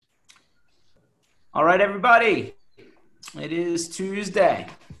All right, everybody. It is Tuesday,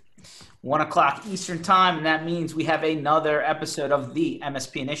 1 o'clock Eastern Time, and that means we have another episode of the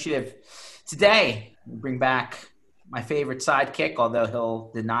MSP Initiative. Today, we bring back my favorite sidekick, although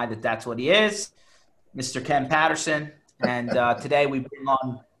he'll deny that that's what he is, Mr. Ken Patterson. And today we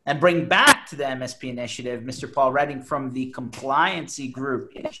bring back to the MSP Initiative Mr. Paul Redding from the Compliancy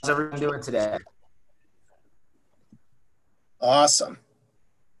group. How's everyone doing today? Awesome.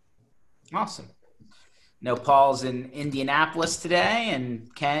 No, Paul's in Indianapolis today,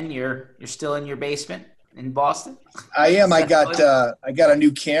 and Ken, you're still in your basement in Boston. I am. I got a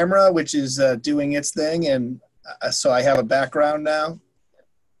new camera, which is doing its thing, and so I have a background now.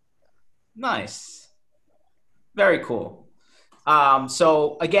 Nice, very cool.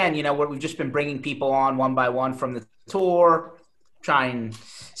 So again, we've just been bringing people on one by one from the tour, try and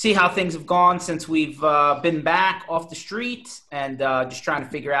see how things have gone since we've been back off the street, and just trying to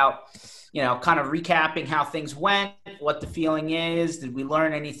figure out. Kind of recapping how things went, what the feeling is. Did we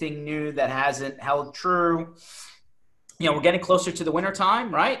learn anything new that hasn't held true? We're getting closer to the winter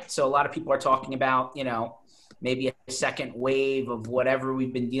time, right? So a lot of people are talking about, maybe a second wave of whatever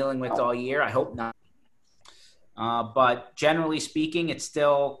we've been dealing with all year. I hope not. But generally speaking, it's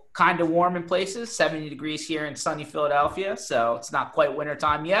still kind of warm in places, 70 degrees here in sunny Philadelphia. So it's not quite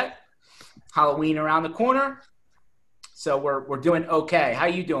wintertime yet. Halloween around the corner. So we're doing okay. How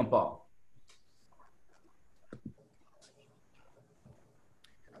you doing, Paul?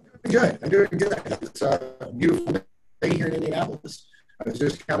 Good. I'm doing good. It's a beautiful day here in Indianapolis. I was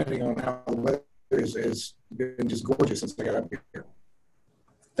just commenting on how the weather has been just gorgeous since I got up here. I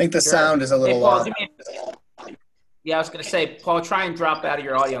think the sound is a little Paul, off. Yeah, I was going to say, Paul, try and drop out of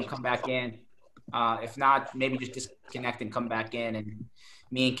your audio and come back in. If not, maybe just disconnect and come back in, and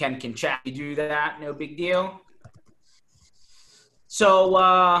me and Ken can chat. You do that, no big deal.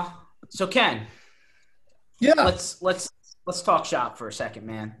 So Ken. Yeah. Let's talk shop for a second,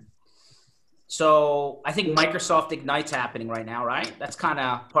 man. So I think Microsoft Ignite's happening right now, right? That's kind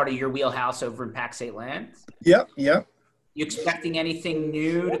of part of your wheelhouse over in Pac State Land. Yep. You expecting anything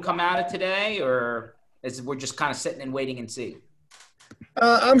new to come out of today, or we're just kind of sitting and waiting and see?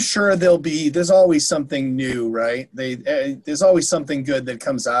 I'm sure there's always something new, right? There's always something good that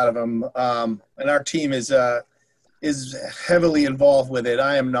comes out of them. And our team is heavily involved with it.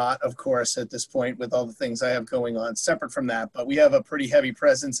 I am not, of course, at this point with all the things I have going on separate from that, but we have a pretty heavy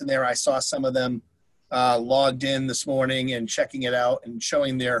presence in there. I saw some of them logged in this morning and checking it out and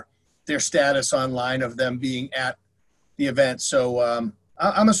showing their status online of them being at the event. So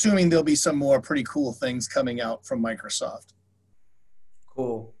I'm assuming there'll be some more pretty cool things coming out from Microsoft.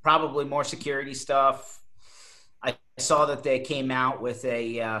 Cool. Probably more security stuff. I saw that they came out with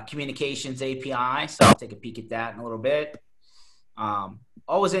a communications API, so I'll take a peek at that in a little bit.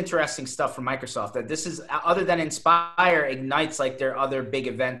 Always interesting stuff from Microsoft. That this is, other than Inspire, Ignite's like their other big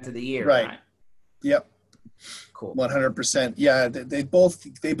event of the year. Right. Yep. Cool. 100%. Yeah, they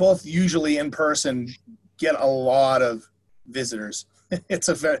both usually in person get a lot of visitors.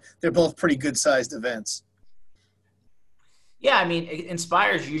 They're both pretty good sized events. Yeah, I mean,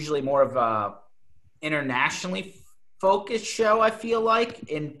 Inspire is usually more of a internationally focused show, I feel like,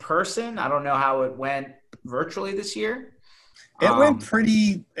 in person. I don't know how it went virtually this year. It went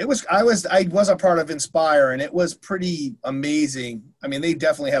pretty. I was a part of Inspire, and it was pretty amazing. I mean, they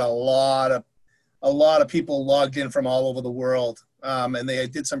definitely had a lot of people logged in from all over the world, and they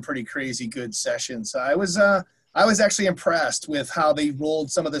did some pretty crazy good sessions. I was actually impressed with how they rolled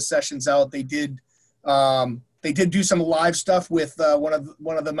some of the sessions out. They did do some live stuff with one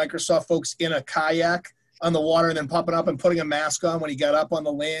of the Microsoft folks in a kayak on the water, and then popping up and putting a mask on when he got up on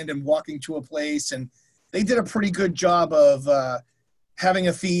the land and walking to a place. And they did a pretty good job of having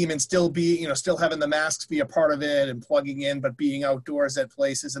a theme and still having the masks be a part of it and plugging in, but being outdoors at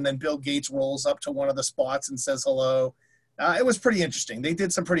places. And then Bill Gates rolls up to one of the spots and says hello. It was pretty interesting. They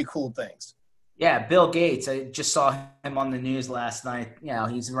did some pretty cool things. Yeah, Bill Gates. I just saw him on the news last night.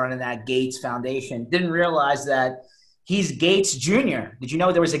 He's running that Gates Foundation. Didn't realize that he's Gates Jr. Did you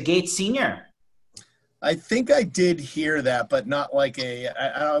know there was a Gates Sr.? I think I did hear that, but not like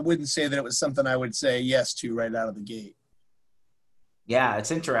I wouldn't say that it was something I would say yes to right out of the gate. Yeah,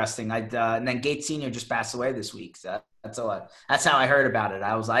 it's interesting. And then Gates Sr. just passed away this week. So that's how I heard about it.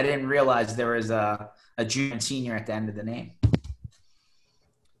 I didn't realize there was a junior and senior at the end of the name.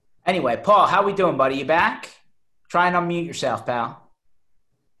 Anyway, Paul, how we doing, buddy? You back? Try and unmute yourself, pal.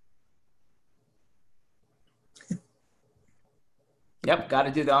 Yep, got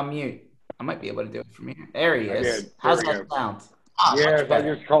to do the unmute. I might be able to do it from here. There he is. How's that sound? Yes, I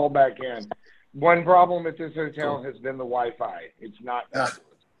just called back in. One problem at this hotel has been the Wi-Fi. It's not.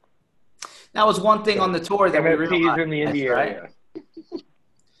 That was one thing on the tour that we MSPs realized, in the Indy right? area.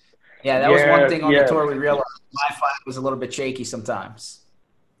 Yeah, that was one Yes, thing on the yes. tour we realized. Wi-Fi was a little bit shaky sometimes.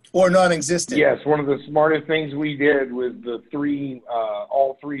 Or non-existent. Yes, one of the smartest things we did was the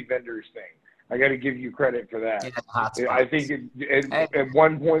all three vendors thing. I got to give you credit for that. Yeah, I think at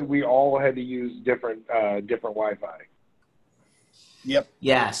one point we all had to use different Wi-Fi. Yep.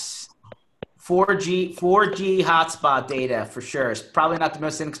 Yes. 4G hotspot data for sure. It's probably not the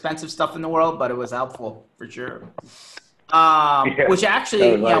most inexpensive stuff in the world, but it was helpful for sure. Which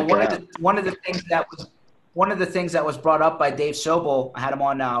actually, one of the things that was brought up by Dave Sobel, I had him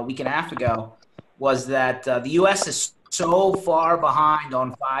on a week and a half ago, was that the U.S. is so far behind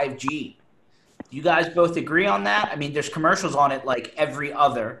on 5G. Do you guys both agree on that? I mean, there's commercials on it like every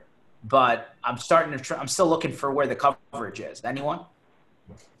other, but I'm still looking for where the coverage is. Anyone?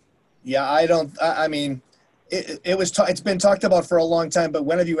 Yeah, I mean, it's been talked about for a long time, but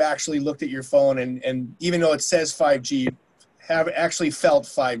when have you actually looked at your phone and even though it says 5G, have actually felt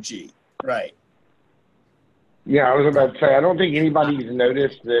 5G? Right. Yeah, I was about to say, I don't think anybody's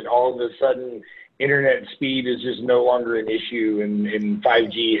noticed that all of a sudden internet speed is just no longer an issue and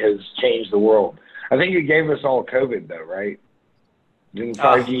 5G has changed the world. I think it gave us all COVID though, right? Didn't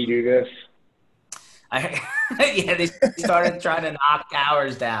 5G do this? Yeah, they started trying to knock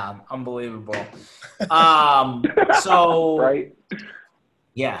hours down. Unbelievable. So right?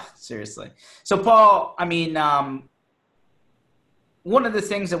 Yeah, seriously. So Paul, I mean, one of the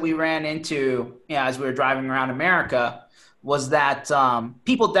things that we ran into, as we were driving around America was that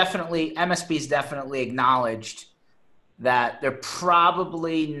MSPs definitely acknowledged that they're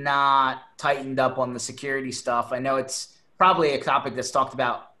probably not tightened up on the security stuff. I know it's probably a topic that's talked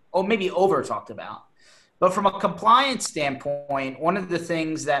about, or maybe over talked about. But from a compliance standpoint, one of the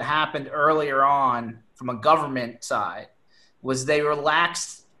things that happened earlier on from a government side was they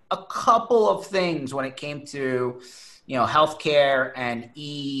relaxed a couple of things when it came to, healthcare and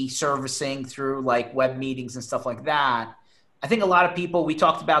e-servicing through like web meetings and stuff like that. I think a lot of people, we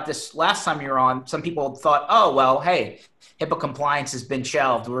talked about this last time you were on, some people thought, oh, well, hey, HIPAA compliance has been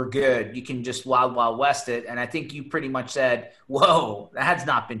shelved. We're good. You can just wild, wild west it. And I think you pretty much said, whoa, that has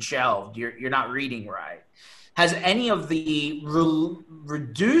not been shelved. You're not reading right. Has any of the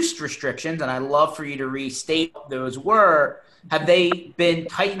reduced restrictions, and I'd love for you to restate what those were, have they been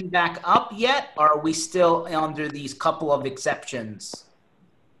tightened back up yet? Or are we still under these couple of exceptions?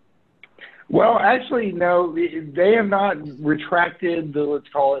 Well, actually, no, they have not retracted the, let's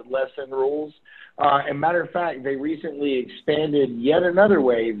call it, lesson rules. And matter of fact, they recently expanded yet another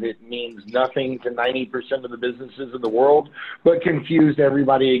way that means nothing to 90% of the businesses in the world, but confused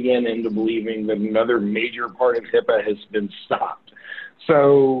everybody again into believing that another major part of HIPAA has been stopped.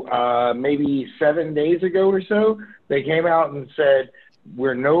 So maybe 7 days ago or so, they came out and said,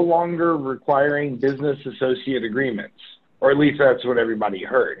 we're no longer requiring business associate agreements. Or at least that's what everybody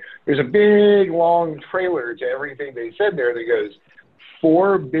heard. There's a big, long trailer to everything they said there that goes,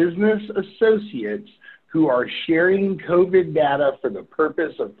 for business associates who are sharing COVID data for the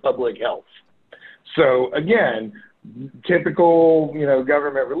purpose of public health. So again, typical,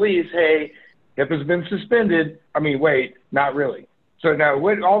 government release, hey, HIPAA's been suspended. I mean, wait, not really. So now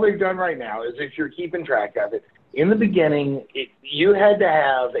all they've done right now is, if you're keeping track of it, in the beginning, you had to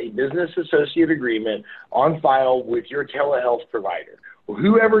have a business associate agreement on file with your telehealth provider.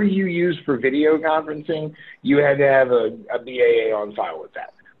 Whoever you use for video conferencing, you had to have a BAA on file with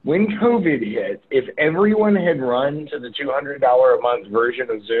that. When COVID hit, if everyone had run to the $200 a month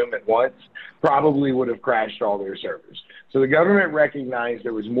version of Zoom at once, probably would have crashed all their servers. So the government recognized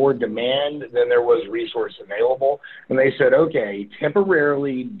there was more demand than there was resource available. And they said, okay,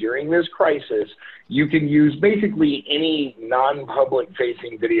 temporarily during this crisis, you can use basically any non-public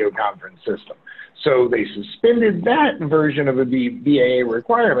facing video conference system. So they suspended that version of a BAA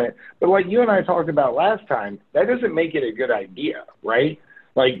requirement. But like you and I talked about last time, that doesn't make it a good idea, right?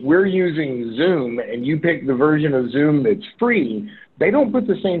 Like, we're using Zoom and you pick the version of Zoom that's free, they don't put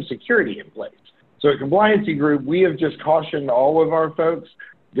the same security in place. So at Compliancy Group, we have just cautioned all of our folks,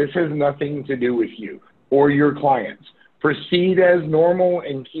 this has nothing to do with you or your clients. Proceed as normal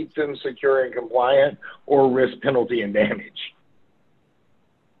and keep them secure and compliant, or risk penalty and damage.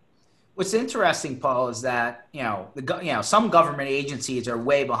 What's interesting, Paul, is that, some government agencies are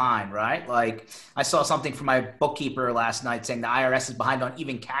way behind, right? Like, I saw something from my bookkeeper last night saying the IRS is behind on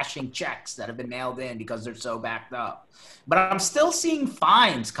even cashing checks that have been mailed in because they're so backed up. But I'm still seeing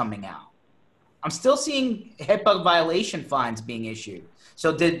fines coming out. I'm still seeing HIPAA violation fines being issued.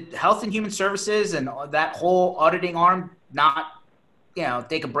 So did Health and Human Services and that whole auditing arm not,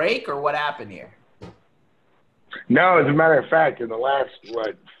 take a break, or what happened here? No, as a matter of fact, in the last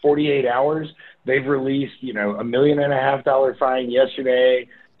 48 hours, they've released $1.5 million fine yesterday,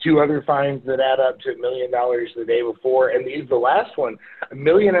 two other fines that add up to $1 million the day before, and the last one, $1.5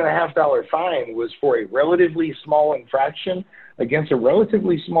 million fine was for a relatively small infraction against a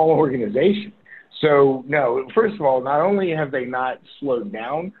relatively small organization. So no, first of all, not only have they not slowed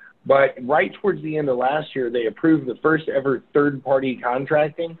down, but right towards the end of last year, they approved the first ever third-party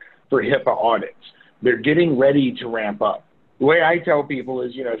contracting for HIPAA audits. They're getting ready to ramp up. The way I tell people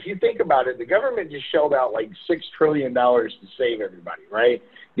is, if you think about it, the government just shelled out like $6 trillion to save everybody, right?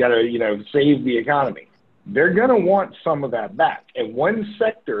 You got to, save the economy. They're going to want some of that back. And one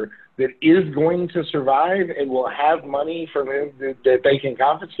sector that is going to survive and will have money from it that they can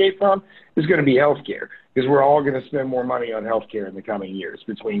confiscate from is going to be healthcare, because we're all going to spend more money on healthcare in the coming years.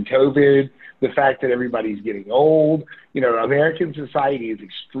 Between COVID, the fact that everybody's getting old, American society is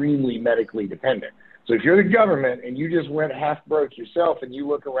extremely medically dependent. So if you're the government and you just went half broke yourself and you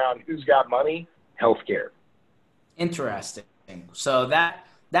look around, who's got money? Healthcare. Interesting. So that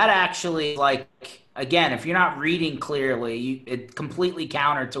actually, like, again, if you're not reading clearly, it completely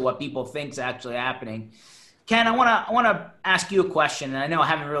counter to what people think is actually happening. Ken, I want to ask you a question, and I know I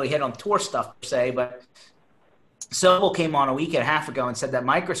haven't really hit on Tor stuff per se, but Sobel came on a week and a half ago and said that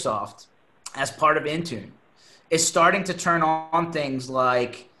Microsoft, as part of Intune, is starting to turn on things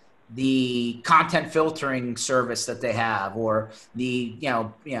like the content filtering service that they have, or the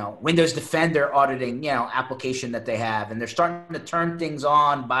Windows Defender auditing application that they have, and they're starting to turn things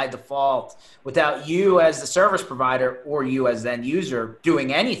on by default without you as the service provider or you as the end user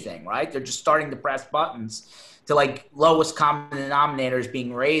doing anything, right? They're just starting to press buttons to, like, lowest common denominators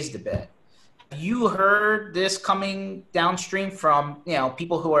being raised a bit. You heard this coming downstream from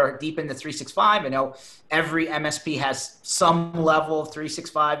people who are deep into 365. I know every MSP has some level of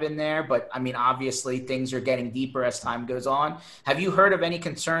 365 in there, but I mean, obviously things are getting deeper as time goes on. Have you heard of any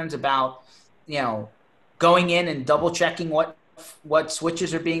concerns about going in and double checking what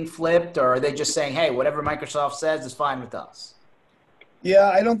switches are being flipped, or are they just saying, hey, whatever Microsoft says is fine with us?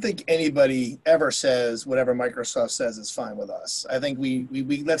 Yeah, I don't think anybody ever says whatever Microsoft says is fine with us. I think we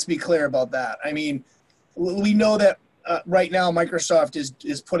let's be clear about that. I mean, we know that right now Microsoft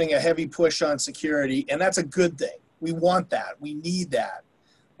is putting a heavy push on security, and that's a good thing. We want that. We need that.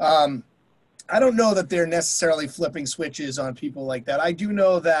 I don't know that they're necessarily flipping switches on people like that. I do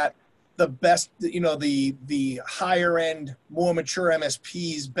know that the best, the higher end, more mature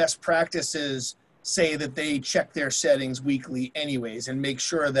MSPs, best practices say that they check their settings weekly anyways and make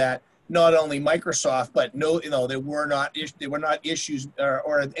sure that not only Microsoft, but there were not issues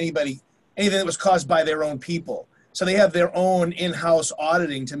or anything that was caused by their own people. So they have their own in-house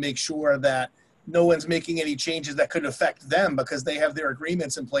auditing to make sure that no one's making any changes that could affect them, because they have their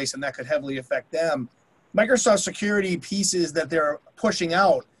agreements in place and that could heavily affect them. Microsoft security pieces that they're pushing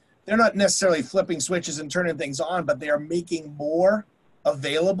out, they're not necessarily flipping switches and turning things on, but they are making more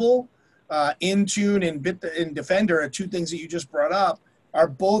available. Intune and Defender are two things that you just brought up, are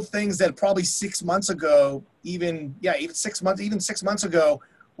both things that probably 6 months ago, even 6 months ago,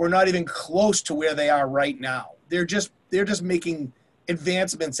 were not even close to where they are right now. They're just making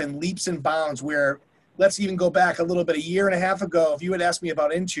advancements and leaps and bounds where, let's even go back a little bit, a year and a half ago, if you had asked me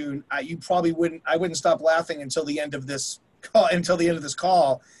about Intune, I wouldn't stop laughing until the end of this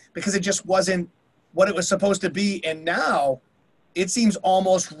call, because it just wasn't what it was supposed to be. And now it seems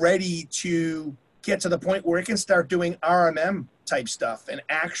almost ready to get to the point where it can start doing RMM type stuff and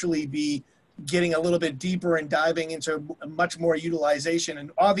actually be getting a little bit deeper and diving into much more utilization.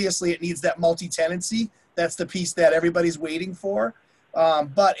 And obviously it needs that multi-tenancy. That's the piece that everybody's waiting for.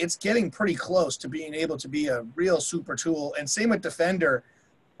 But it's getting pretty close to being able to be a real super tool. And same with Defender.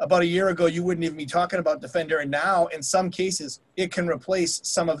 About a year ago, you wouldn't even be talking about Defender. And now in some cases, it can replace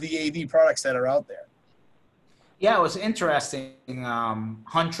some of the AV products that are out there. Yeah, it was interesting.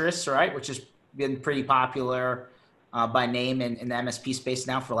 Huntress, right, which has been pretty popular by name in the MSP space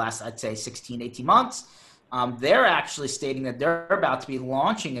now for the last, I'd say, 16, 18 months. They're actually stating that they're about to be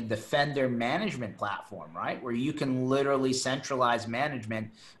launching a Defender management platform, right, where you can literally centralize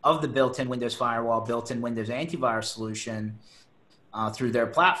management of the built-in Windows firewall, built-in Windows antivirus solution through their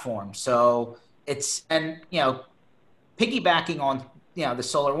platform. So it's, and, piggybacking on the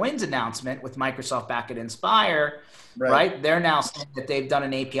SolarWinds announcement with Microsoft back at Inspire, right? They're now saying that they've done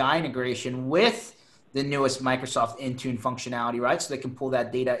an API integration with the newest Microsoft Intune functionality, right? So they can pull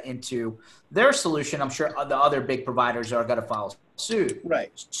that data into their solution. I'm sure the other big providers are going to follow suit.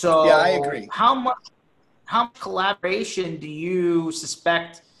 Right. So yeah, I agree. How much collaboration do you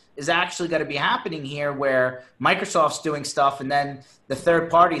suspect is actually going to be happening here, where Microsoft's doing stuff and then the third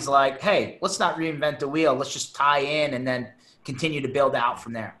party's like, hey, let's not reinvent the wheel. Let's just tie in and then continue to build out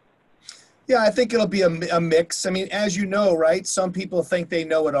from there. Yeah, I think it'll be a mix. I mean, as you know, right, some people think they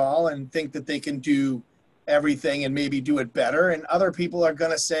know it all and think that they can do everything and maybe do it better. And other people are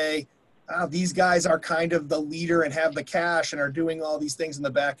going to say, oh, these guys are kind of the leader and have the cash and are doing all these things in the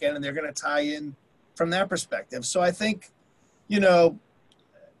back end, and they're going to tie in from that perspective. So I think,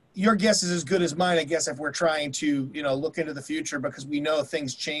 your guess is as good as mine, I guess, if we're trying to, look into the future, because we know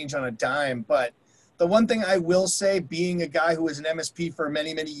things change on a dime. But the one thing I will say, being a guy who was an MSP for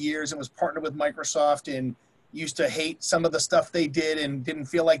many, many years and was partnered with Microsoft and used to hate some of the stuff they did and didn't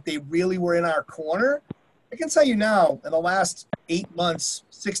feel like they really were in our corner, I can tell you now, in the last 8 months,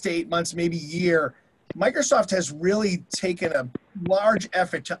 6 to 8 months, maybe year, Microsoft has really taken a large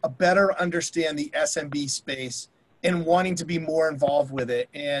effort to better understand the SMB space and wanting to be more involved with it.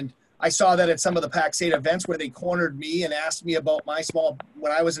 And I saw that at some of the PAX 8 events where they cornered me and asked me about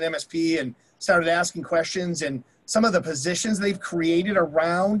when I was an MSP, and started asking questions, and some of the positions they've created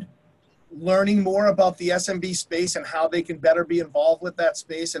around learning more about the SMB space and how they can better be involved with that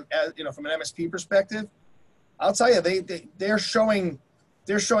space. And from an MSP perspective, I'll tell you, they're showing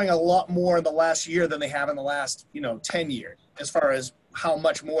a lot more in the last year than they have in the last 10 years, as far as how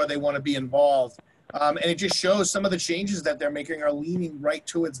much more they want to be involved. And it just shows some of the changes that they're making are leaning right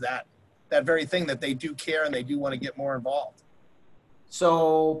towards that very thing, that they do care and they do want to get more involved.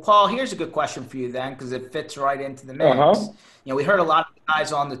 So, Paul, here's a good question for you then, because it fits right into the mix. We heard a lot of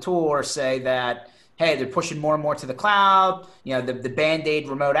guys on the tour say that, hey, they're pushing more and more to the cloud. The Band-Aid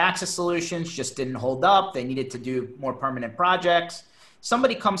remote access solutions just didn't hold up. They needed to do more permanent projects.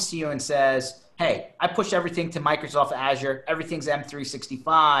 Somebody comes to you and says, hey, I push everything to Microsoft Azure. Everything's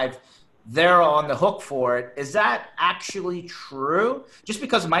M365. They're on the hook for it. Is that actually true? Just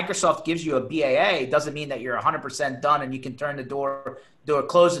because Microsoft gives you a BAA doesn't mean that you're 100% done and you can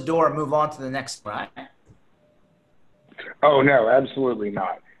close the door and move on to the next, right? Oh, no, absolutely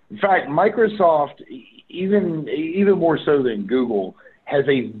not. In fact, Microsoft, even more so than Google, has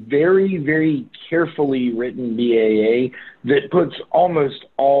a very, very carefully written BAA that puts almost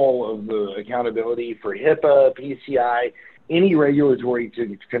all of the accountability for HIPAA, PCI, any regulatory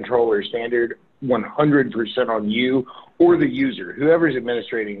controller standard 100% on you or the user, whoever's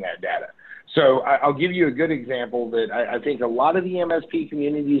administrating that data. So I'll give you a good example that I think a lot of the MSP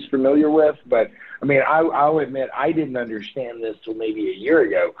community is familiar with, but I mean, I'll admit I didn't understand this till maybe a year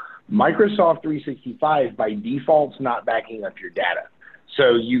ago. Microsoft 365 by default's not backing up your data.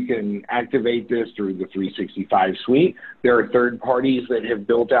 So you can activate this through the 365 suite. There are third parties that have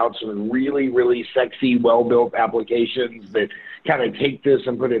built out some really, really sexy, well-built applications that kind of take this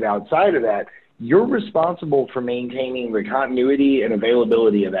and put it outside of that. You're responsible for maintaining the continuity and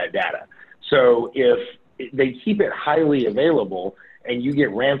availability of that data. So if they keep it highly available and you get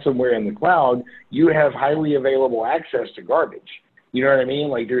ransomware in the cloud, you have highly available access to garbage. You know what I mean?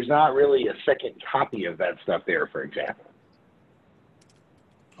 Like, there's not really a second copy of that stuff there, for example.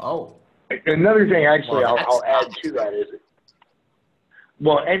 Oh. Another thing, actually, I'll add to that is,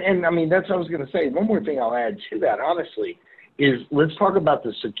 well, and I mean, that's what I was going to say. One more thing I'll add to that, honestly, is let's talk about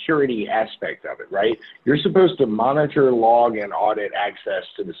the security aspect of it, right? You're supposed to monitor, log, and audit access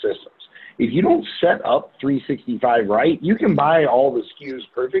to the systems. If you don't set up 365 right, you can buy all the SKUs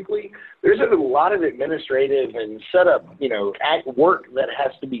perfectly. There's a lot of administrative and setup, work that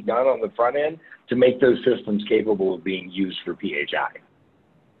has to be done on the front end to make those systems capable of being used for PHI.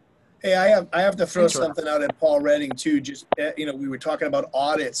 Hey, I have to throw something out at Paul Redding too. Just we were talking about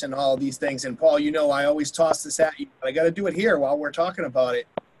audits and all these things, and Paul, I always toss this at you, but I got to do it here while we're talking about it.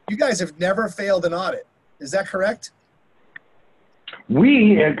 You guys have never failed an audit. Is that correct?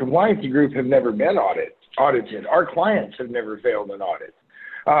 We at Compliancy Group have never been audited. Our clients have never failed an audit.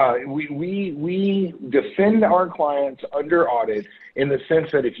 We defend our clients under audit in the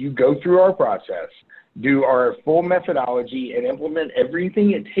sense that if you go through our process, do our full methodology, and implement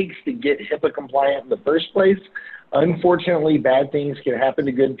everything it takes to get HIPAA compliant in the first place, unfortunately, bad things can happen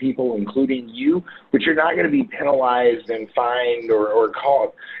to good people, including you, but you're not going to be penalized and fined or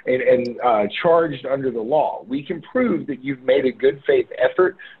caught and charged under the law. We can prove that you've made a good faith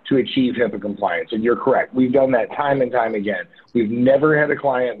effort to achieve HIPAA compliance, and you're correct. We've done that time and time again. We've never had a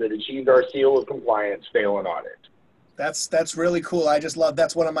client that achieved our seal of compliance fail an audit. That's really cool. I just love,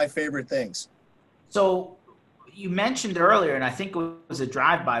 that's one of my favorite things. So you mentioned earlier, and I think it was a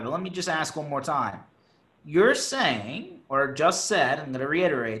drive-by, but let me just ask one more time. You're saying, or just said, I'm going to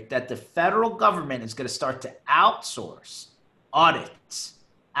reiterate, that the federal government is going to start to outsource audits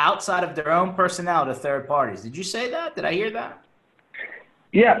outside of their own personnel to third parties. Did you say that? Did I hear that?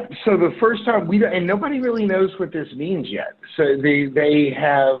 Yeah, so the first time and nobody really knows what this means yet. So they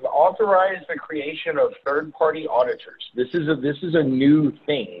have authorized the creation of third-party auditors. This is a new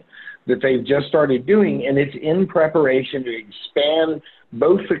thing that they've just started doing, and it's in preparation to expand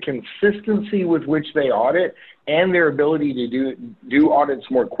both the consistency with which they audit and their ability to do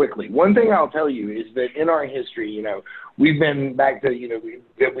audits more quickly. One thing I'll tell you is that in our history, we've been back to,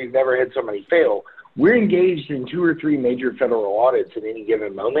 that we've never had somebody fail. We're engaged in 2 or 3 major federal audits at any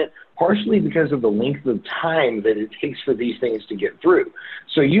given moment, partially because of the length of time that it takes for these things to get through.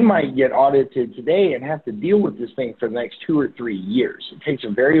 So you might get audited today and have to deal with this thing for the next 2 or 3 years. It takes a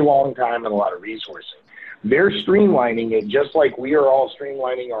very long time and a lot of resourcing. They're streamlining it just like we are all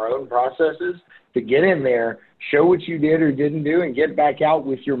streamlining our own processes to get in there, show what you did or didn't do, and get back out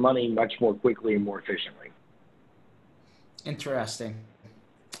with your money much more quickly and more efficiently. Interesting.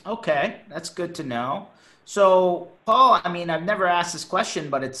 Okay, that's good to know. So, Paul, I mean, I've never asked this question,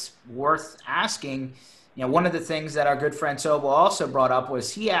 but it's worth asking. One of the things that our good friend Sobel also brought up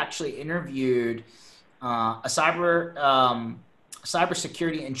was he actually interviewed a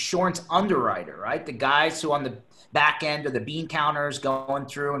cybersecurity insurance underwriter, right? The guys who on the back end of the bean counters going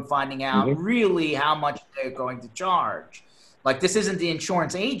through and finding out really how much they're going to charge. Like, this isn't the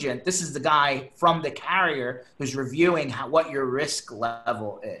insurance agent. This is the guy from the carrier who's reviewing what your risk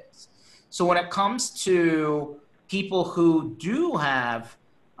level is. So when it comes to people who do have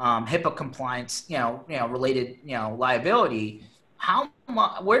HIPAA compliance, related, liability,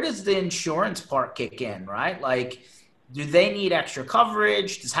 where does the insurance part kick in, right? Like, do they need extra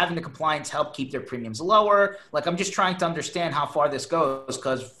coverage? Does having the compliance help keep their premiums lower? Like, I'm just trying to understand how far this goes,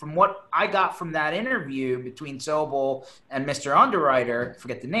 because from what I got from that interview between Sobel and Mr. Underwriter,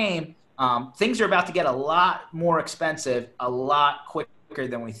 forget the name, things are about to get a lot more expensive, a lot quicker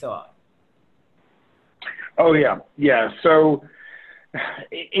than we thought. Oh, yeah. Yeah. So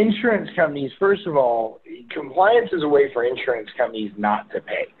insurance companies, first of all, compliance is a way for insurance companies not to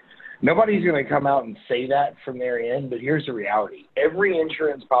pay. Nobody's going to come out and say that from their end, but here's the reality. Every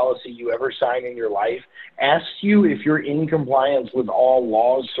insurance policy you ever sign in your life asks you if you're in compliance with all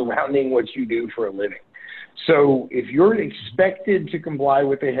laws surrounding what you do for a living. So if you're expected to comply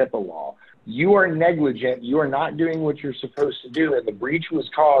with the HIPAA law, you are negligent, you are not doing what you're supposed to do, and the breach was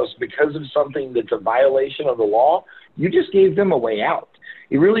caused because of something that's a violation of the law, you just gave them a way out.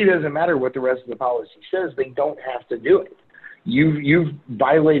 It really doesn't matter what the rest of the policy says. They don't have to do it. You've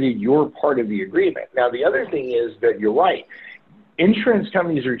violated your part of the agreement. Now, the other thing is that you're right. Insurance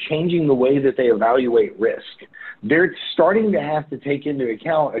companies are changing the way that they evaluate risk. They're starting to have to take into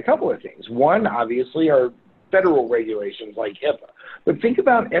account a couple of things. One, obviously, are federal regulations like HIPAA. But think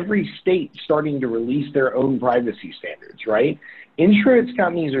about every state starting to release their own privacy standards, right? Insurance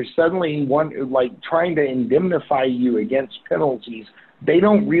companies are suddenly trying to indemnify you against penalties they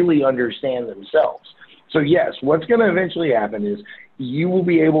don't really understand themselves. So yes, what's going to eventually happen is you will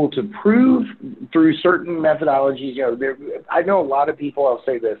be able to prove through certain methodologies. I know a lot of people, I'll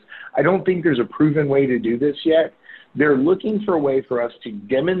say this, I don't think there's a proven way to do this yet. They're looking for a way for us to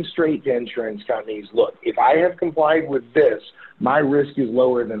demonstrate to insurance companies, look, if I have complied with this, my risk is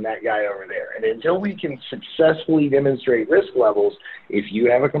lower than that guy over there. And until we can successfully demonstrate risk levels, if you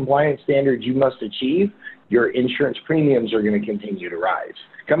have a compliance standard you must achieve, your insurance premiums are going to continue to rise.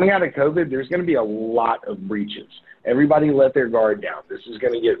 Coming out of COVID, there's going to be a lot of breaches. Everybody let their guard down. This is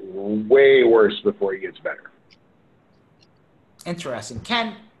going to get way worse before it gets better. Interesting.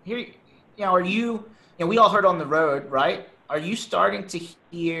 Ken, here, are you, we all heard on the road, right? Are you starting to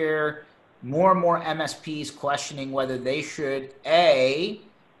hear more and more MSPs questioning whether they should, A,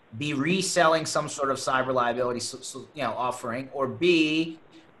 be reselling some sort of cyber liability offering, or B,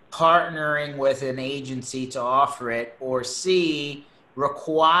 partnering with an agency to offer it, or C,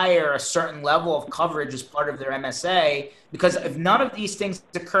 require a certain level of coverage as part of their MSA? Because if none of these things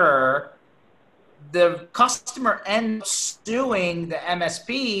occur, the customer ends up suing the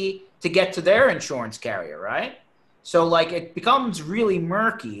MSP to get to their insurance carrier, right? So it becomes really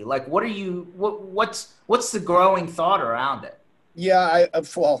murky. What's the growing thought around it? Yeah,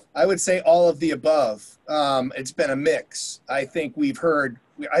 I would say all of the above. It's been a mix. I think we heard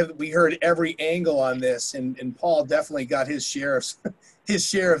every angle on this, and Paul definitely got his share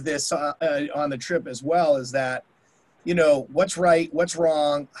of this on the trip as well. Is that what's right, what's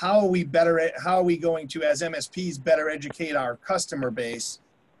wrong, how are we going to, as MSPs, better educate our customer base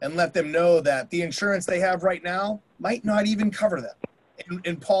and let them know that the insurance they have right now might not even cover them.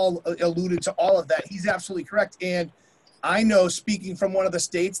 And Paul alluded to all of that. He's absolutely correct. And I know, speaking from one of the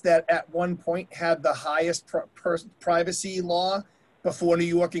states that at one point had the highest privacy law before New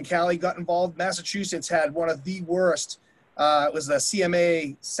York and Cali got involved, Massachusetts had one of the worst It was the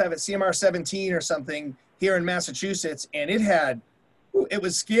CMR 17 or something here in Massachusetts, and it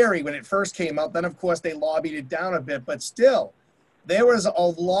was scary when it first came out. Then, of course, they lobbied it down a bit, but still, there was a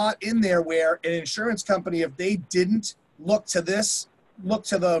lot in there where an insurance company, if they didn't look to the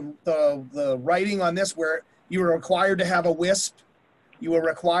writing on this, where you were required to have a WISP, you were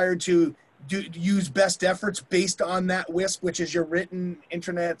required to use best efforts based on that WISP, which is your written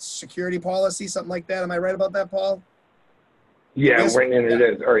internet security policy, something like that. Am I right about that, Paul? Yeah, written in it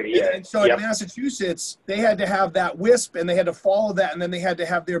is. All right, yeah. And so in Massachusetts, they had to have that WISP, and they had to follow that, and then they had to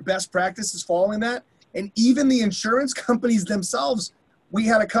have their best practices following that. And even the insurance companies themselves, we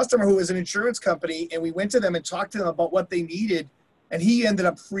had a customer who was an insurance company, and we went to them and talked to them about what they needed, and he ended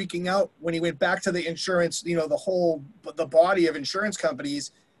up freaking out when he went back to the insurance, the body of insurance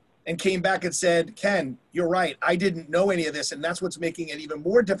companies, and came back and said, Ken, you're right. I didn't know any of this, and that's what's making it even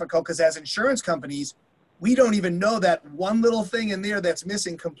more difficult, because as insurance companies, we don't even know that one little thing in there that's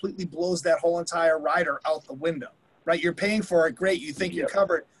missing completely blows that whole entire rider out the window, right? You're paying for it, great, you think you're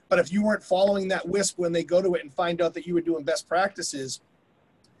covered, but if you weren't following that WISP when they go to it and find out that you were doing best practices,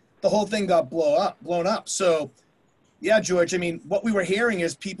 the whole thing got blown up. So, yeah, George, I mean, what we were hearing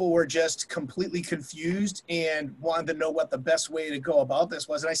is people were just completely confused and wanted to know what the best way to go about this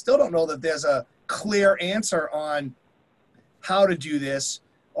was. And I still don't know that there's a clear answer on how to do this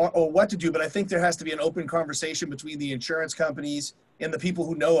or what to do, but I think there has to be an open conversation between the insurance companies and the people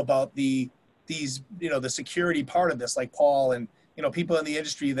who know about the security part of this, like Paul and, people in the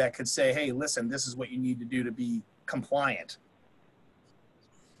industry that could say, hey, listen, this is what you need to do to be compliant.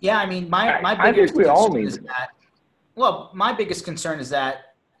 Yeah, I mean, my biggest concern is that, my biggest concern is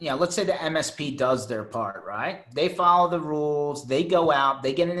that, let's say the MSP does their part, right? They follow the rules, they go out,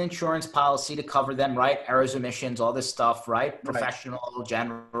 they get an insurance policy to cover them, right? Errors, omissions, all this stuff, right? Professional,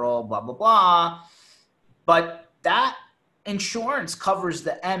 general, blah, blah, blah. But that insurance covers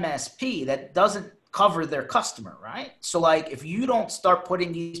the MSP. That doesn't cover their customer, right? So like, if you don't start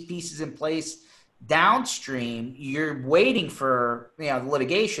putting these pieces in place downstream, you're waiting for, the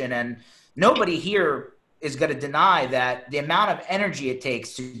litigation, and nobody here is going to deny that the amount of energy it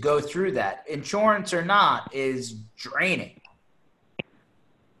takes to go through that, insurance or not, is draining.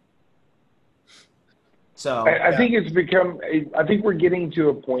 So I think I think we're getting to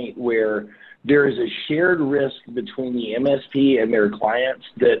a point where there is a shared risk between the MSP and their clients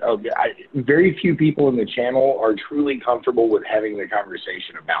that very few people in the channel are truly comfortable with having the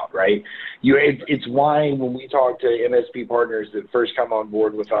conversation about, right? It's why when we talk to MSP partners that first come on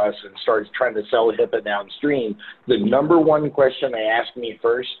board with us and start trying to sell HIPAA downstream, the number one question they ask me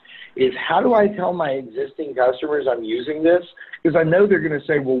first is, how do I tell my existing customers I'm using this? Because I know they're going to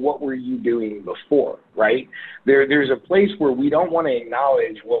say, well, what were you doing before, right? There's a place where we don't want to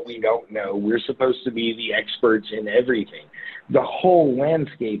acknowledge what we don't know. We're supposed to be the experts in everything. The whole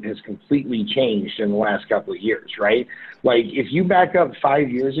landscape has completely changed in the last couple of years, right? Like, if you back up 5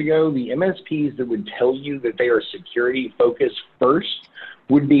 years ago, the MSPs that would tell you that they are security focused first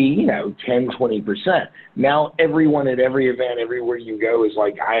would be, 10, 20%. Now, everyone at every event, everywhere you go is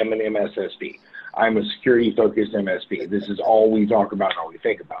like, I am an MSSP. I'm a security-focused MSP. This is all we talk about and all we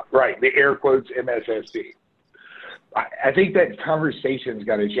think about. Right, the air quotes MSSP. I think that conversation's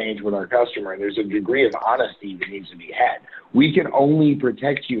got to change with our customer, and there's a degree of honesty that needs to be had. We can only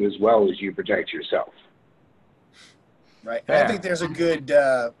protect you as well as you protect yourself. Right, and I think there's a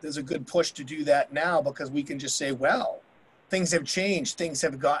good push to do that now, because we can just say, well, things have changed. Things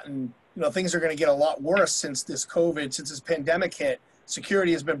have gotten, things are going to get a lot worse since this pandemic hit.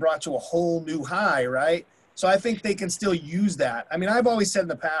 Security has been brought to a whole new high, right? So I think they can still use that. I mean, I've always said in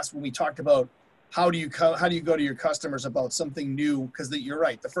the past when we talked about how do you go to your customers about something new, because you're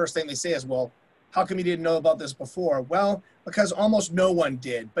right. The first thing they say is, well, how come you didn't know about this before? Well, because almost no one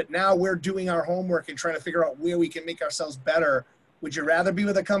did. But now we're doing our homework and trying to figure out where we can make ourselves better. Would you rather be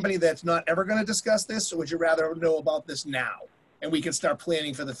with a company that's not ever going to discuss this, or would you rather know about this now? And we can start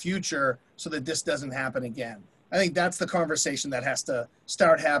planning for the future so that this doesn't happen again. I think that's the conversation that has to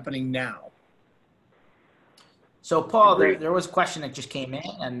start happening now. So, Paul, there was a question that just came in,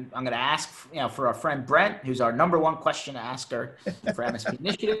 and I'm going to ask, for our friend Brent, who's our number one question asker for MSP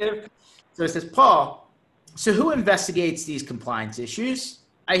Initiative. So it says, Paul, so who investigates these compliance issues?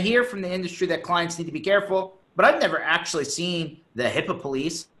 I hear from the industry that clients need to be careful, but I've never actually seen the HIPAA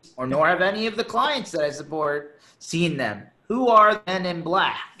police, or nor have any of the clients that I support seen them. Who are the men in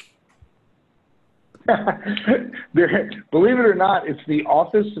black? Believe it or not, it's the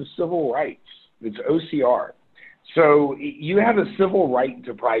Office of Civil Rights. It's OCR. So you have a civil right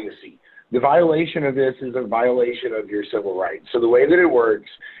to privacy. The violation of this is a violation of your civil rights. So the way that it works,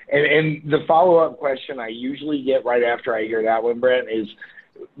 And the follow-up question I usually get right after I hear that one, Brent, is,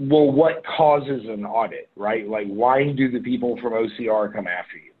 well, what causes an audit, right? Like, why do the people from OCR come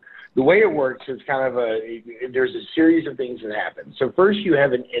after you? The way it works is there's a series of things that happen. So first you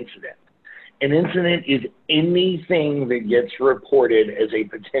have an incident. An incident is anything that gets reported as a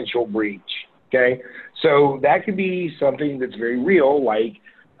potential breach, okay? So that could be something that's very real, like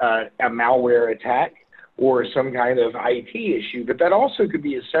a malware attack or some kind of IT issue, but that also could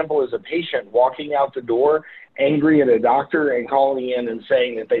be as simple as a patient walking out the door angry at a doctor and calling in and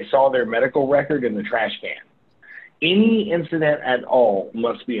saying that they saw their medical record in the trash can. Any incident at all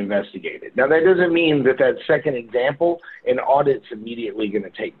must be investigated. Now, that doesn't mean that second example, an audit's immediately going to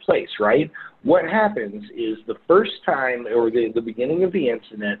take place, right? What happens is the first time or the beginning of the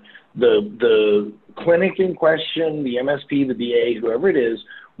incident, the clinic in question, the MSP, the BA, whoever it is,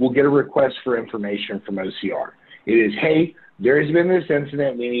 will get a request for information from OCR. It is, hey, there has been this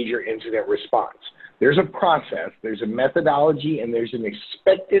incident. We need your incident response. There's a process, there's a methodology, and there's an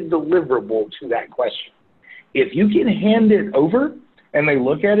expected deliverable to that question. If you can hand it over and they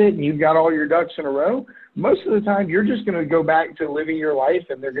look at it and you've got all your ducks in a row, most of the time you're just going to go back to living your life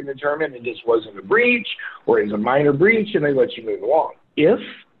and they're going to determine it just wasn't a breach or it's a minor breach and they let you move along. If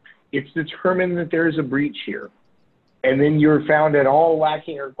it's determined that there is a breach here and then you're found at all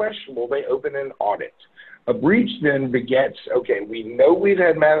lacking or questionable, they open an audit. A breach then begets, okay, we know we've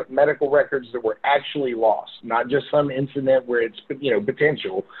had medical records that were actually lost, not just some incident where it's,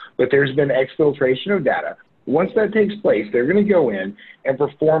 potential, but there's been exfiltration of data. Once that takes place, they're going to go in and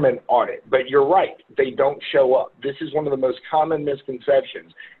perform an audit. But you're right, they don't show up. This is one of the most common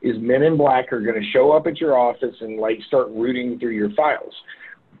misconceptions, is men in black are going to show up at your office and start rooting through your files.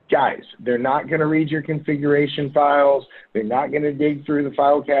 Guys, they're not going to read your configuration files. They're not going to dig through the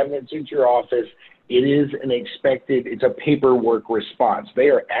file cabinets at your office. It is it's a paperwork response. They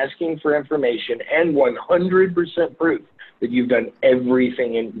are asking for information and 100% proof that you've done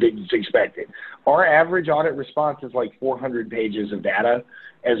everything that's expected. Our average audit response is like 400 pages of data,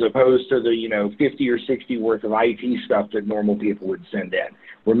 as opposed to the 50 or 60 worth of IT stuff that normal people would send in.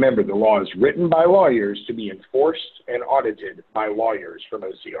 Remember, the law is written by lawyers to be enforced and audited by lawyers from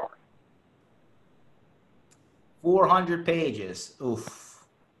OCR. 400 pages. Oof.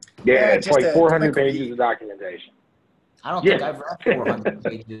 Yeah, it's like 400 pages of documentation. I don't think I've read 400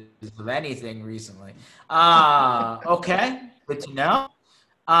 pages of anything recently. Okay, good to know.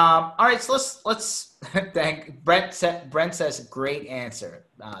 All right, so let's thank Brent. Brent says great answer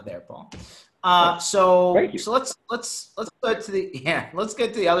there, Paul. So let's go to let's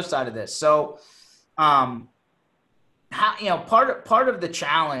get to the other side of this. So, how part of the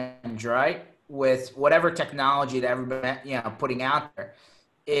challenge, right, with whatever technology that everybody putting out there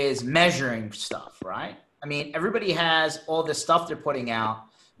is measuring stuff, right? I mean, everybody has all this stuff they're putting out,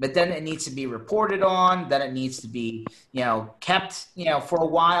 but then it needs to be reported on, then it needs to be, kept, for a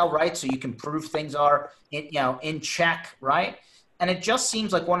while, right? So you can prove things are, in check, right? And it just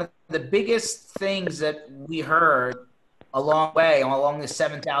seems like one of the biggest things that we heard along this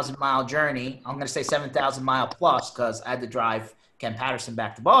 7,000 mile journey. I'm going to say 7,000 mile plus because I had to drive Ken Patterson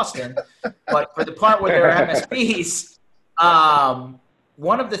back to Boston. But for the part where there are MSPs,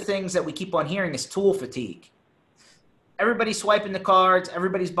 one of the things that we keep on hearing is tool fatigue. Everybody's swiping the cards.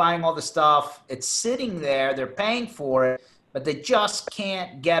 Everybody's buying all the stuff. It's sitting there. They're paying for it, but they just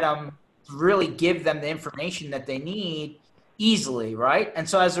can't get them to really give them the information that they need easily, right? And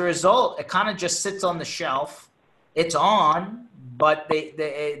so as a result, it kind of just sits on the shelf. It's on, but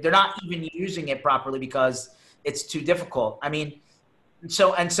they're not even using it properly because it's too difficult. I mean,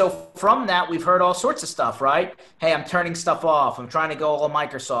 so from that, we've heard all sorts of stuff, right? Hey, I'm turning stuff off. I'm trying to go all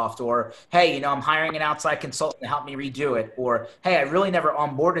Microsoft. Or, hey, I'm hiring an outside consultant to help me redo it. Or, hey, I really never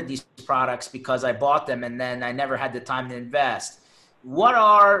onboarded these products because I bought them and then I never had the time to invest. What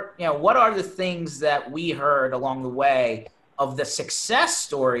are the things that we heard along the way of the success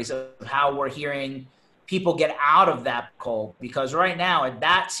stories of how we're hearing people get out of that cold? Because right now,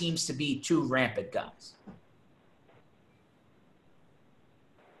 that seems to be too rampant, guys.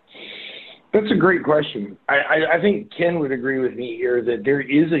 That's a great question. I think Ken would agree with me here that there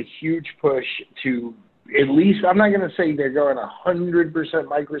is a huge push to, at least, I'm not going to say they're going 100%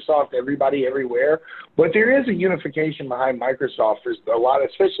 Microsoft, everybody everywhere, but there is a unification behind Microsoft. There's a lot,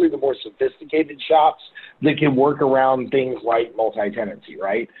 especially the more sophisticated shops that can work around things like multi-tenancy,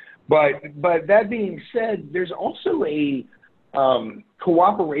 right? But that being said, there's also a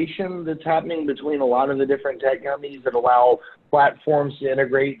cooperation that's happening between a lot of the different tech companies that allow platforms to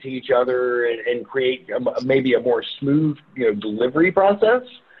integrate to each other and create maybe a more smooth delivery process.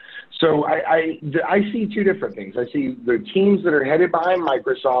 So I see two different things. I see the teams that are headed behind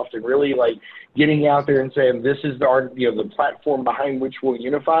Microsoft and really like getting out there and saying this is the platform behind which we'll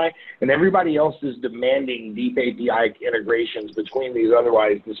unify, and everybody else is demanding deep API integrations between these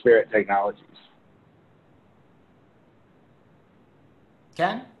otherwise disparate technologies.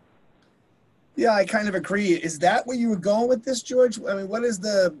 Ken? Yeah, I kind of agree. Is that where you were going with this, George? I mean, what is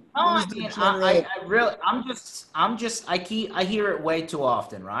the general? I really, I hear it way too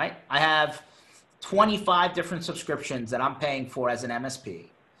often, right? I have 25 different subscriptions that I'm paying for as an MSP.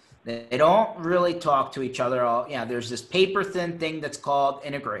 They don't really talk to each other. There's this paper thin thing that's called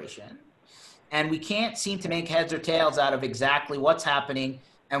integration, and we can't seem to make heads or tails out of exactly what's happening,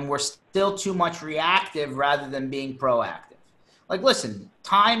 and we're still too much reactive rather than being proactive. Like, listen,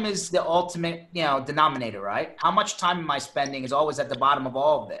 time is the ultimate, denominator, right? How much time am I spending is always at the bottom of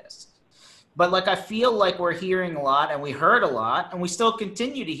all of this. But like, I feel like we're hearing a lot, and we heard a lot, and we still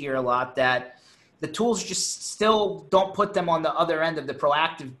continue to hear a lot, that the tools just still don't put them on the other end of the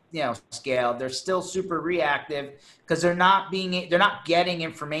proactive, scale. They're still super reactive because they're not getting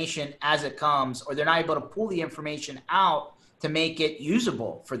information as it comes, or they're not able to pull the information out to make it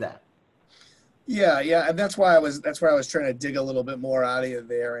usable for them. Yeah, and that's where I was trying to dig a little bit more out of you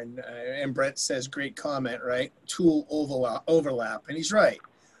there. And Brett says, great comment, right? Tool overlap, and he's right.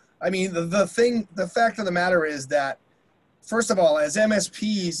 I mean, the fact of the matter is that, first of all, as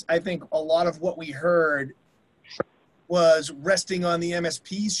MSPs, I think a lot of what we heard was resting on the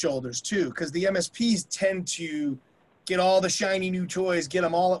MSP's shoulders too, because the MSPs tend to get all the shiny new toys, get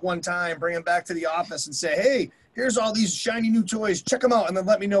them all at one time, bring them back to the office and say, hey, here's all these shiny new toys, check them out, and then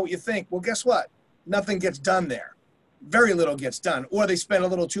let me know what you think. Well, guess what? Nothing gets done there. Very little gets done, or they spend a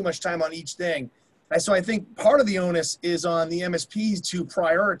little too much time on each thing. And so I think part of the onus is on the MSPs to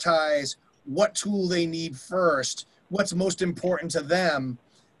prioritize what tool they need first, what's most important to them,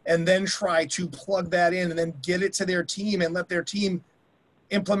 and then try to plug that in and then get it to their team and let their team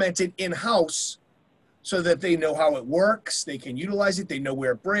implement it in-house so that they know how it works, they can utilize it, they know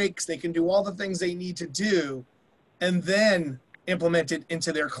where it breaks, they can do all the things they need to do, and then implement it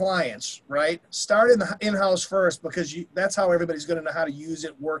into their clients, right? Start in-house first, because that's how everybody's going to know how to use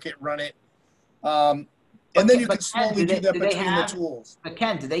it, work it, run it. And then you can slowly do that between the tools. But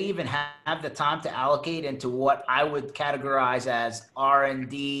Ken, do they even have the time to allocate into what I would categorize as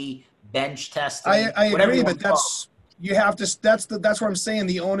R&D, bench testing? I agree, but that's what I'm saying.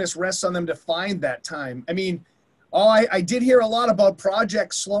 The onus rests on them to find that time. I mean, I did hear a lot about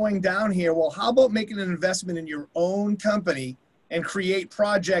projects slowing down here. Well, how about making an investment in your own company and create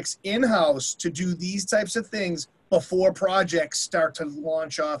projects in-house to do these types of things before projects start to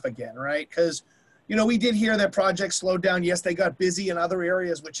launch off again, right? Because, we did hear that projects slowed down. Yes, they got busy in other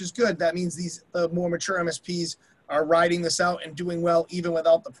areas, which is good. That means these more mature MSPs are riding this out and doing well even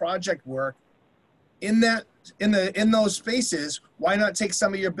without the project work. In those spaces, why not take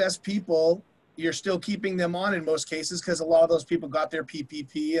some of your best people? You're still keeping them on in most cases, because a lot of those people got their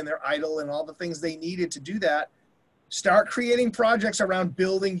PPP and their idle and all the things they needed to do that. Start creating projects around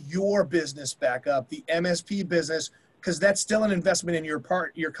building your business back up, the MSP business, because that's still an investment in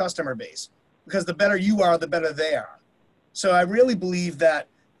your customer base. Because the better you are, the better they are. So I really believe that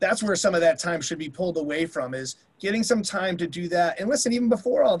that's where some of that time should be pulled away from, is getting some time to do that. And listen, even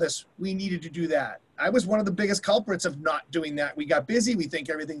before all this, we needed to do that. I was one of the biggest culprits of not doing that. We got busy, we think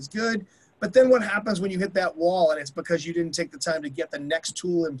everything's good. But then what happens when you hit that wall, and it's because you didn't take the time to get the next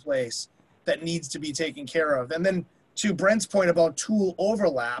tool in place that needs to be taken care of. And then to Brent's point about tool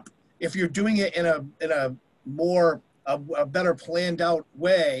overlap, if you're doing it in a better planned out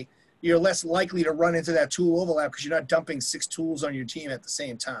way, you're less likely to run into that tool overlap because you're not dumping 6 tools on your team at the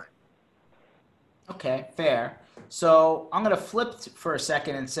same time. Okay, fair. So I'm going to flip for a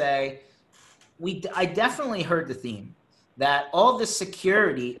second and say, I definitely heard the theme that all this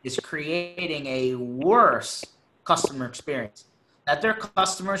security is creating a worse customer experience, that their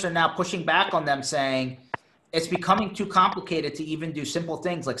customers are now pushing back on them saying, it's becoming too complicated to even do simple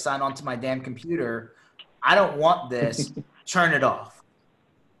things like sign on to my damn computer. I don't want this. Turn it off.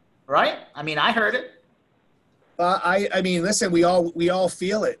 Right? I mean, I heard it. I mean, listen, we all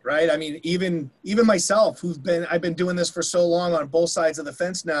feel it, right? I mean, even myself, I've been doing this for so long on both sides of the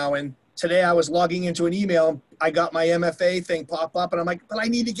fence now. And today I was logging into an email. I got my MFA thing pop up, and I'm like, but I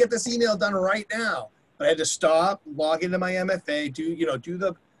need to get this email done right now. But I had to stop, log into my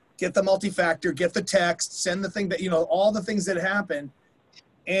MFA, get the multi-factor, get the text, send the thing that, all the things that happen.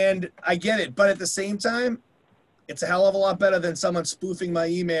 And I get it. But at the same time, it's a hell of a lot better than someone spoofing my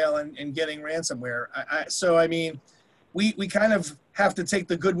email and getting ransomware. So, I mean, we kind of have to take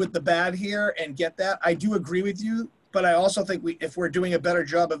the good with the bad here and get that. I do agree with you, but I also think if we're doing a better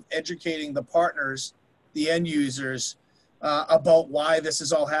job of educating the partners, the end users, about why this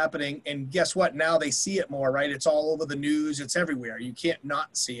is all happening. And guess what? Now they see it more, right? It's all over the news. It's everywhere. You can't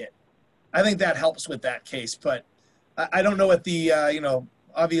not see it. I think that helps with that case. But I don't know what the,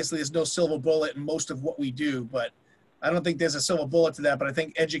 obviously there's no silver bullet in most of what we do, but I don't think there's a silver bullet to that. But I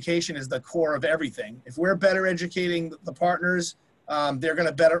think education is the core of everything. If we're better educating the partners, they're going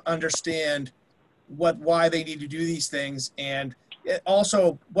to better understand why they need to do these things. And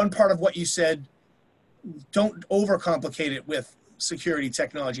also, one part of what you said, don't overcomplicate it with security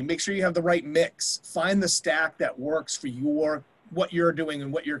technology. Make sure you have the right mix. Find the stack that works for what you're doing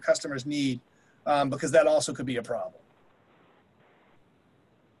and what your customers need, because that also could be a problem.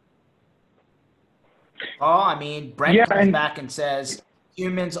 Oh, I mean, Brent comes back and says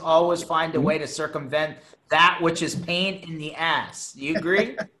humans always find a way to circumvent that which is pain in the ass. Do you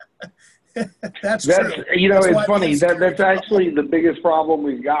agree? That's true. It's funny. That's actually the biggest problem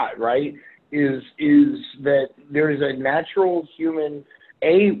we've got, right? Is that there is a natural human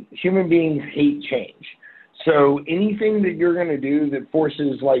beings hate change. So anything that you're going to do that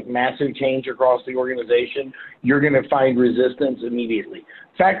forces like massive change across the organization, you're going to find resistance immediately.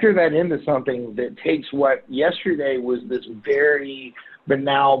 Factor that into something that takes what yesterday was this very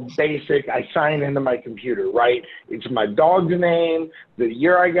banal, basic, I sign into my computer, right? It's my dog's name, the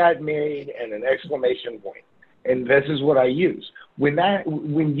year I got married, and an exclamation point. And this is what I use. When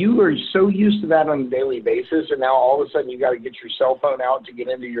you are so used to that on a daily basis, and now all of a sudden you got to get your cell phone out to get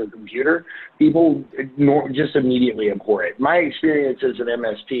into your computer, people just immediately abhor it. My experience as an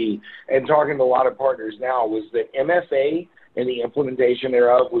MSP and talking to a lot of partners now was that MFA and the implementation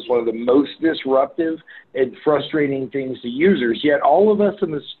thereof was one of the most disruptive and frustrating things to users. Yet all of us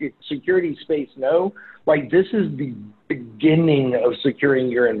in the security space know, like, this is the beginning of securing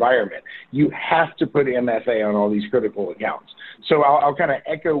your environment. You have to put MFA on all these critical accounts. So I'll kind of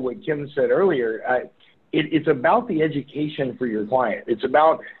echo what Kim said earlier. It's about the education for your client. It's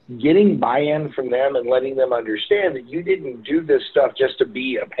about getting buy-in from them and letting them understand that you didn't do this stuff just to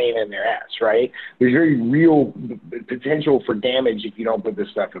be a pain in their ass, right? There's very real potential for damage if you don't put this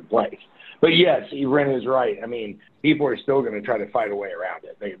stuff in place. But yes, Ren is right. I mean, people are still going to try to fight a way around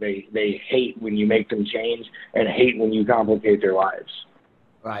it. They hate when you make them change and hate when you complicate their lives.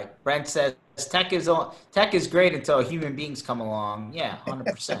 Right. Brent says tech is great until human beings come along. Yeah,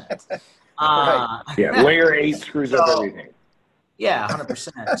 100%. Right. Yeah, layer 8 screws up everything. Yeah,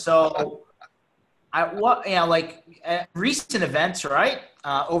 100%. So, recent events, right?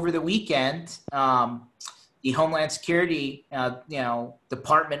 Over the weekend, the Homeland Security,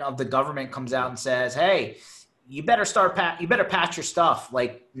 Department of the government comes out and says, "Hey, you better patch your stuff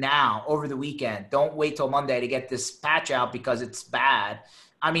like now over the weekend. Don't wait till Monday to get this patch out because it's bad."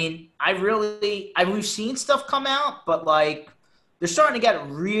 I mean, we've seen stuff come out, but like they're starting to get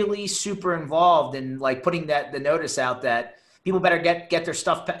really super involved in like putting the notice out that people better get their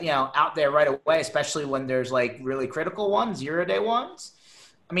stuff out there right away, especially when there's like really critical ones, 0-day ones.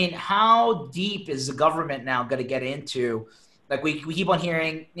 I mean, how deep is the government now going to get into? Like we keep on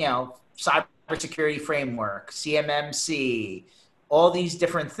hearing, cybersecurity framework, CMMC, all these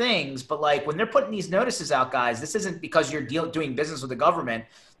different things. But like when they're putting these notices out, guys, this isn't because you're doing business with the government.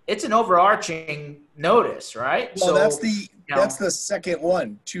 It's an overarching notice, right? Well, so, that's the second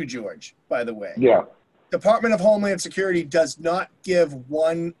one too, George, by the way. Yeah. Department of Homeland Security does not give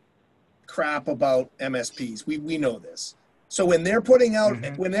one crap about MSPs. We know this. So when they're putting out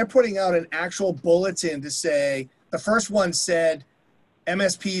an actual bulletin to say, the first one said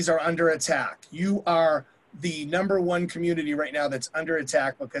MSPs are under attack. You are the number one community right now that's under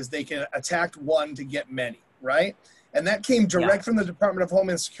attack because they can attack one to get many, right? And that came direct from the Department of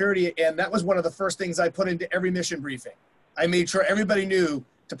Homeland Security, and that was one of the first things I put into every mission briefing. I made sure everybody knew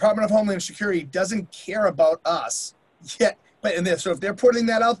Department of Homeland Security doesn't care about us yet. So if they're putting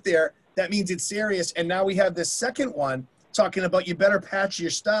that out there, that means it's serious. And now we have this second one talking about you better patch your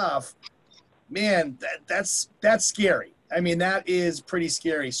stuff. Man, that's scary. I mean, that is pretty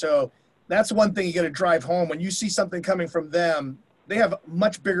scary. So that's one thing you got to drive home. When you see something coming from them, they have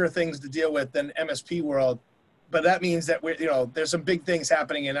much bigger things to deal with than MSP world. But that means that there's some big things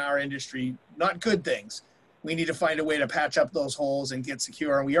happening in our industry, not good things. We need to find a way to patch up those holes and get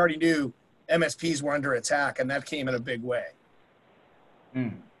secure. And we already knew MSPs were under attack, and that came in a big way.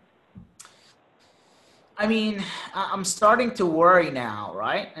 I mean, I'm starting to worry now,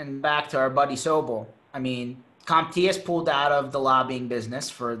 right? And back to our buddy Sobel. I mean, CompTIA has pulled out of the lobbying business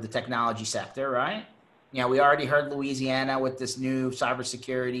for the technology sector, right? We already heard Louisiana with this new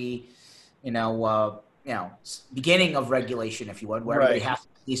cybersecurity, beginning of regulation, if you would, where everybody has to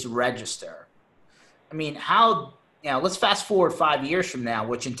at least register. I mean, how let's fast forward 5 years from now,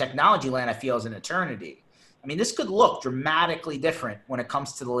 which in technology land I feel is an eternity. I mean, this could look dramatically different when it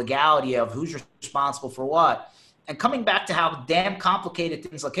comes to the legality of who's responsible for what. And coming back to how damn complicated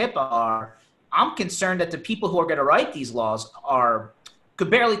things like HIPAA are, I'm concerned that the people who are going to write these laws could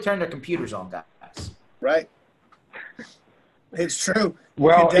barely turn their computers on, guys. Right. It's true.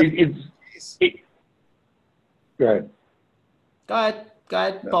 Well, go ahead. Go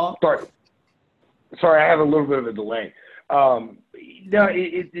ahead, Paul. Sorry, I have a little bit of a delay.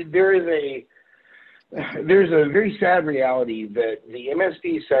 There's a very sad reality that the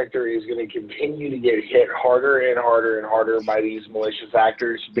MSP sector is going to continue to get hit harder and harder and harder by these malicious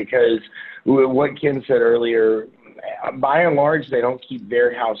actors because what Ken said earlier, by and large, they don't keep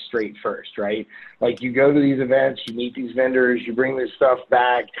their house straight first, right? Like you go to these events, you meet these vendors, you bring this stuff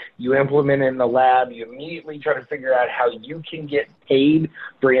back, you implement it in the lab, you immediately try to figure out how you can get paid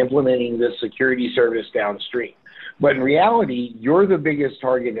for implementing this security service downstream. But in reality, you're the biggest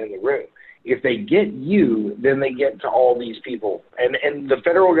target in the room. If they get you, then they get to all these people. And the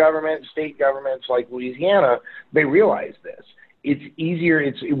federal government, state governments like Louisiana, they realize this. It's easier.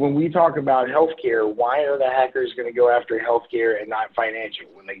 When we talk about healthcare, why are the hackers going to go after healthcare and not financial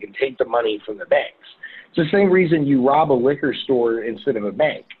when they can take the money from the banks? It's the same reason you rob a liquor store instead of a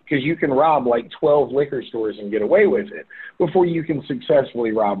bank, because you can rob like 12 liquor stores and get away with it before you can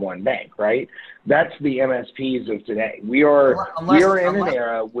successfully rob one bank, right? That's the MSPs of today. We are in an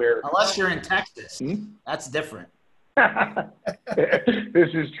era where... Unless you're in Texas, that's different. This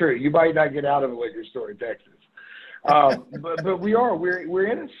is true. You might not get out of a liquor store in Texas. But we're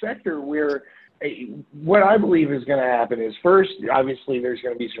in a sector where what I believe is going to happen is, first, obviously, there's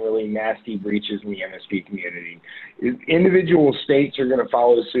going to be some really nasty breaches in the MSP community. Individual states are going to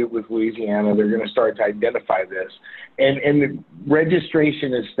follow suit with Louisiana. They're going to start to identify this. And the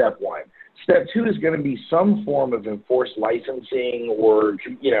registration is step one. Step two is going to be some form of enforced licensing or,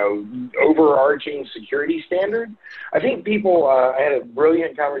 overarching security standard. I think I had a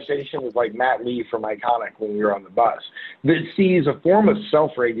brilliant conversation with like Matt Lee from Iconic when we were on the bus that sees a form of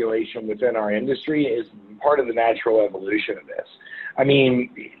self-regulation within our industry as part of the natural evolution of this. I mean,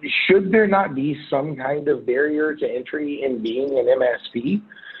 should there not be some kind of barrier to entry in being an MSP?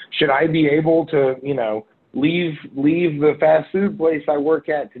 Should I be able to, leave the fast food place I work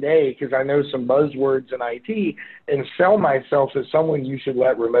at today because I know some buzzwords in IT and sell myself as someone you should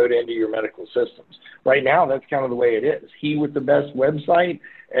let remote into your medical systems? Right now, that's kind of the way it is. He with the best website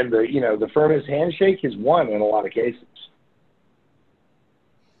and the firmest handshake has won in a lot of cases.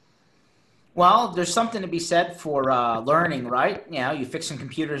 Well, there's something to be said for learning, right? You fix some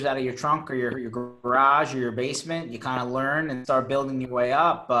computers out of your trunk or your garage or your basement, you kind of learn and start building your way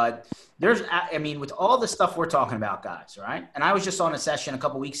up. But with all the stuff we're talking about, guys, right? And I was just on a session a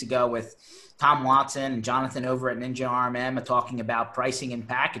couple weeks ago with Tom Watson and Jonathan over at Ninja RMM talking about pricing and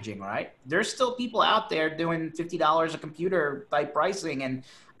packaging, right? There's still people out there doing $50 a computer type pricing, and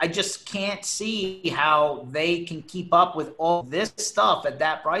I just can't see how they can keep up with all this stuff at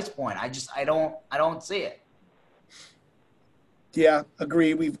that price point. I don't see it. Yeah,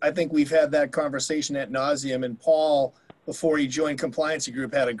 agree. I think we've had that conversation ad nauseum, and Paul, before he joined Compliancy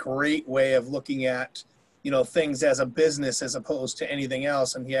Group, had a great way of looking at, things as a business as opposed to anything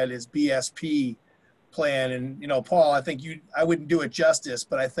else. And he had his BSP plan. And, Paul, I think I wouldn't do it justice,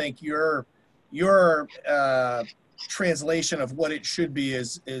 but I think your translation of what it should be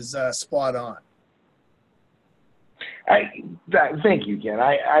is spot on. Thank you, Ken.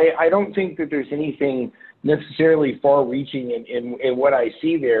 I don't think that there's anything necessarily far-reaching in what I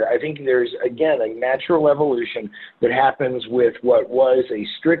see there. I think there's, again, a natural evolution that happens with what was a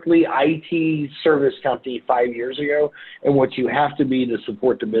strictly IT service company 5 years ago and what you have to be to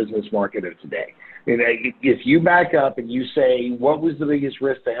support the business market of today. And if you back up and you say, what was the biggest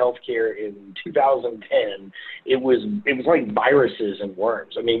risk to healthcare in 2010? It was like viruses and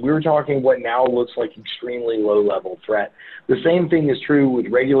worms. I mean, we were talking what now looks like extremely low-level threat. The same thing is true with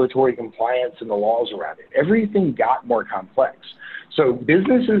regulatory compliance and the laws around it. Everything got more complex. So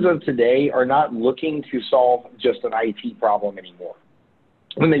businesses of today are not looking to solve just an IT problem anymore.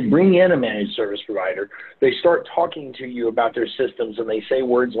 When they bring in a managed service provider, they start talking to you about their systems and they say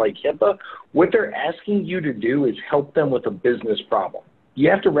words like HIPAA. What they're asking you to do is help them with a business problem. You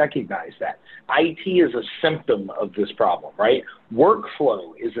have to recognize that. IT is a symptom of this problem, right?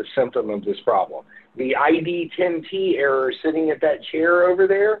 Workflow is a symptom of this problem. The ID 10T error sitting at that chair over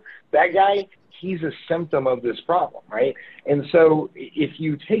there, that guy, he's a symptom of this problem, right? And so if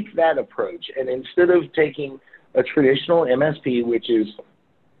you take that approach and instead of taking a traditional MSP, which is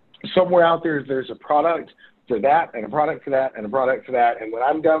somewhere out there's a product, for that and a product for that and a product for that. And when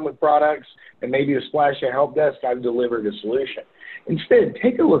I'm done with products and maybe a splash of help desk, I've delivered a solution. Instead,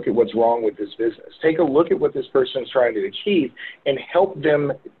 take a look at what's wrong with this business. Take a look at what this person is trying to achieve and help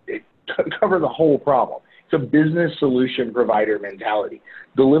them cover the whole problem. It's a business solution provider mentality.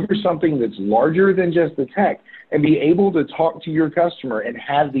 Deliver something that's larger than just the tech and be able to talk to your customer and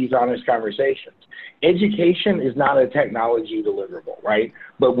have these honest conversations. Education is not a technology deliverable, right?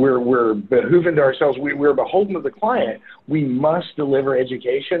 But we're behooving to ourselves. We're beholden to the client. We must deliver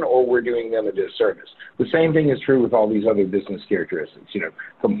education or we're doing them a disservice. The same thing is true with all these other business characteristics, you know,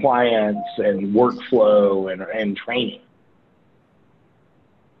 compliance and workflow and training.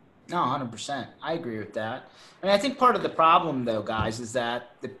 No, 100%. I agree with that. And I think part of the problem, though, guys, is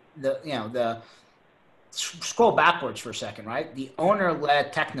that the scroll backwards for a second, right? The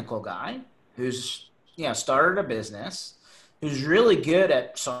owner-led technical guy who's started a business, who's really good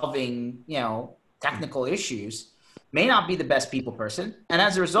at solving technical issues, may not be the best people person, and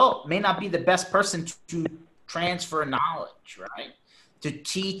as a result, may not be the best person to transfer knowledge, right? To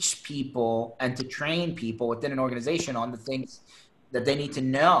teach people and to train people within an organization on the things that they need to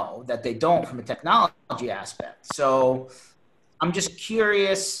know that they don't from a technology aspect. So I'm just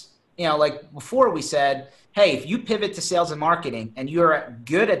curious, like before we said, hey, if you pivot to sales and marketing and you're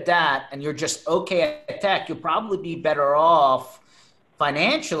good at that and you're just okay at tech, you'll probably be better off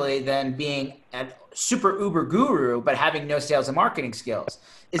financially than being a super uber guru but having no sales and marketing skills.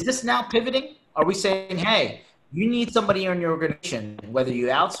 Is this now pivoting? Are we saying, hey, you need somebody in your organization, whether you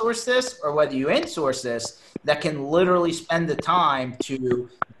outsource this or whether you insource this, that can literally spend the time to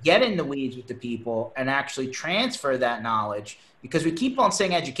get in the weeds with the people and actually transfer that knowledge? Because we keep on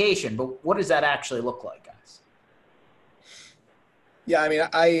saying education, but what does that actually look like, guys? Yeah, I mean,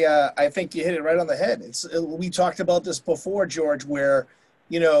 I think you hit it right on the head. We talked about this before, George, where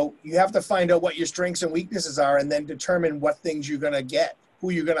you have to find out what your strengths and weaknesses are, and then determine what things you're going to get, who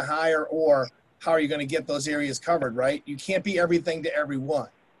you're going to hire, or how are you going to get those areas covered, right? You can't be everything to everyone.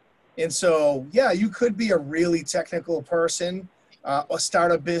 And so, yeah, you could be a really technical person, or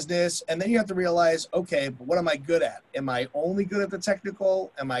start a business, and then you have to realize, okay, but what am I good at? Am I only good at the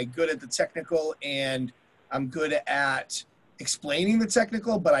technical? Am I good at the technical and I'm good at explaining the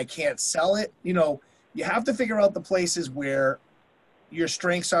technical, but I can't sell it? You have to figure out the places where your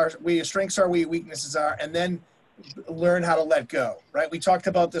strengths are, where your weaknesses are, and then learn how to let go, right? We talked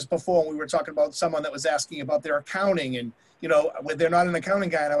about this before when we were talking about someone that was asking about their accounting, and they're not an accounting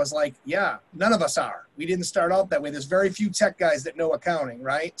guy, and I was like, yeah, none of us are. We didn't start out that way. There's very few tech guys that know accounting,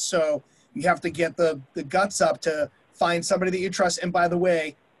 right? So you have to get the guts up to find somebody that you trust, and by the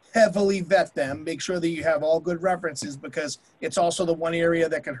way, heavily vet them, make sure that you have all good references, because it's also the one area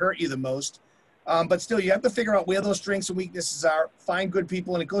that can hurt you the most. But still, you have to figure out where those strengths and weaknesses are, find good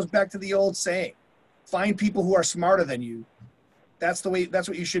people, and it goes back to the old saying, find people who are smarter than you. That's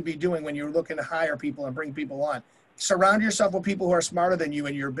what you should be doing when you're looking to hire people and bring people on. Surround yourself with people who are smarter than you,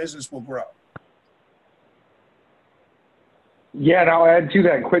 and your business will grow. Yeah, and I'll add to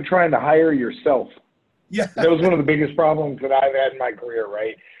that, quit trying to hire yourself. Yeah. That was one of the biggest problems that I've had in my career,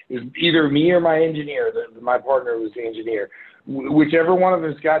 right? Is either me or my engineer, my partner was the engineer. Whichever one of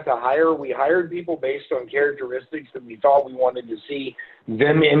us got to hire, we hired people based on characteristics that we thought we wanted to see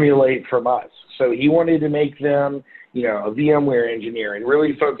them emulate from us. So he wanted to make them, a VMware engineer and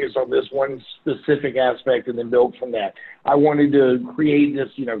really focus on this one specific aspect and then build from that. I wanted to create this,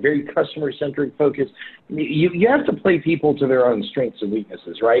 very customer-centric focus. You have to play people to their own strengths and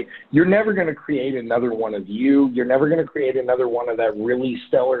weaknesses, right? You're never going to create another one of you. You're never going to create another one of that really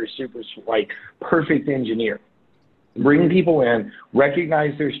stellar, super, perfect engineer. Bring people in,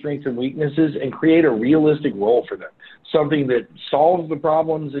 recognize their strengths and weaknesses, and create a realistic role for them. Something that solves the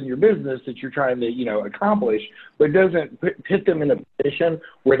problems in your business that you're trying to, accomplish, but doesn't put them in a position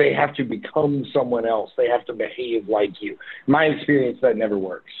where they have to become someone else. They have to behave like you. In my experience, that never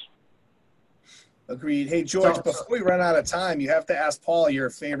works. Agreed. Hey, George, before we run out of time, you have to ask Paul your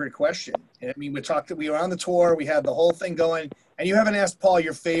favorite question. I mean, we were on the tour, we had the whole thing going, and you haven't asked Paul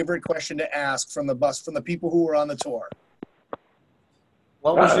your favorite question to ask from the people who were on the tour.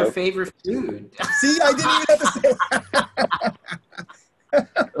 What was your favorite food? See, I didn't even have to say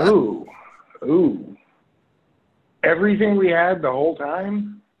that. Ooh. Everything we had the whole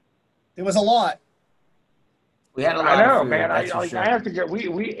time? It was a lot. We had a lot I know, of food, man. I have to go.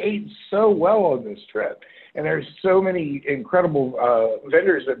 We ate so well on this trip, and there's so many incredible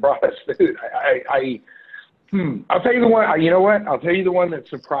vendors that brought us food. I'll tell you the one. You know what? I'll tell you the one that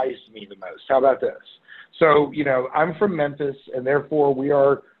surprised me the most. How about this? So, I'm from Memphis, and therefore we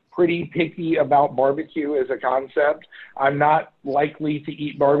are pretty picky about barbecue as a concept. I'm not likely to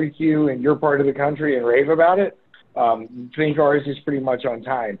eat barbecue in your part of the country and rave about it. Think ours is pretty much on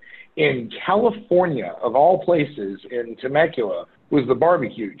time. In California, of all places, in Temecula, was the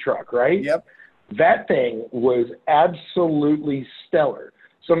barbecue truck, right? Yep. That thing was absolutely stellar.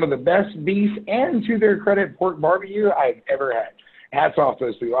 Some of the best beef and, to their credit, pork barbecue I've ever had. Hats off to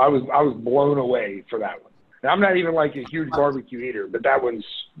those people. I was blown away for that one. Now, I'm not even like a huge barbecue eater, but that one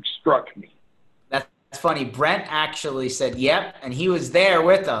struck me. That's funny. Brent actually said, "Yep," and he was there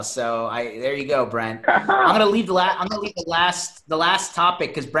with us. So there you go, Brent. I'm gonna leave the last topic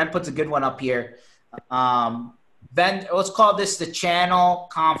because Brent puts a good one up here. Let's call this the channel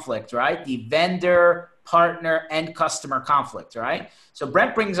conflict, right? The vendor, partner, and customer conflict, right? So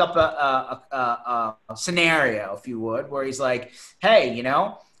Brent brings up a scenario, if you would, where he's like, "Hey,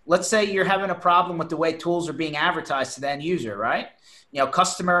 let's say you're having a problem with the way tools are being advertised to the end user, right?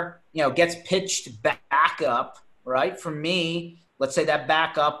 Customer, gets pitched backup, right? From me, let's say that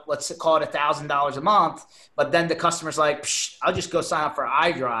backup, let's call it $1,000 a month, but then the customer's like, I'll just go sign up for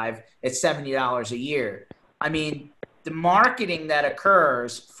iDrive. It's $70 a year. I mean, the marketing that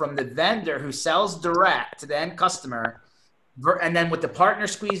occurs from the vendor who sells direct to the end customer, and then with the partner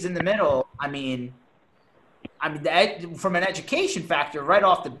squeezed in the middle, I mean, from an education factor, right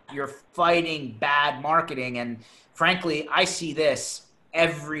off you're fighting bad marketing. And frankly, I see this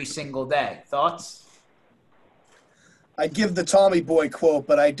every single day. Thoughts? I give the Tommy Boy quote,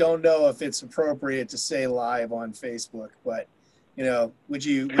 but I don't know if it's appropriate to say live on Facebook. But, would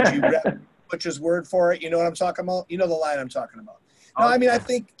you Butcher's word for it? You know what I'm talking about? You know the line I'm talking about. No, I mean, I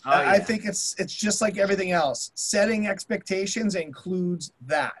think it's just like everything else. Setting expectations includes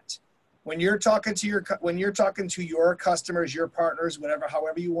that. When you're talking to your customers, your partners,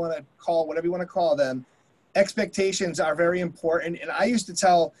 however you want to call them, expectations are very important. And I used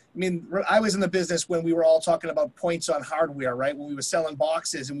to I was in the business when we were all talking about points on hardware, right? When we were selling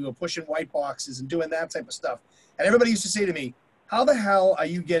boxes and we were pushing white boxes and doing that type of stuff. And everybody used to say to me, how the hell are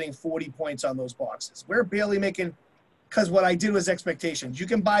you getting 40 points on those boxes? We're barely making, because what I did was expectations. You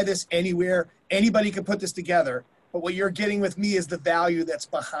can buy this anywhere. Anybody can put this together. But what you're getting with me is the value that's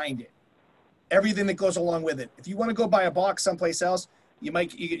behind it. Everything that goes along with it. If you want to go buy a box someplace else, you're going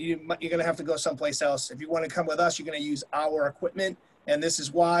to have to go someplace else. If you want to come with us, you're going to use our equipment. And this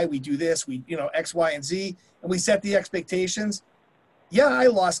is why we do this. We, X, Y, and Z. And we set the expectations. Yeah, I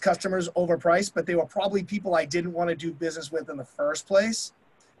lost customers overpriced, but they were probably people I didn't want to do business with in the first place.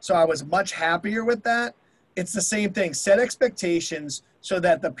 So I was much happier with that. It's the same thing. Set expectations so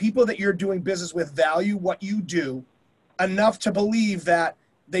that the people that you're doing business with value what you do enough to believe that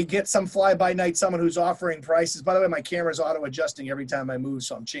they get some fly-by-night someone who's offering prices. By the way, my camera's auto-adjusting every time I move,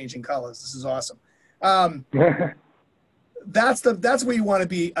 so I'm changing colors. This is awesome. That's where you want to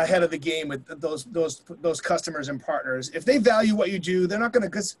be ahead of the game with those customers and partners. If they value what you do, they're not going to.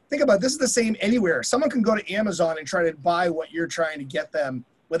 Because think about it, this is the same anywhere. Someone can go to Amazon and try to buy what you're trying to get them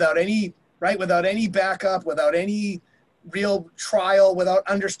without any backup, without any real trial, without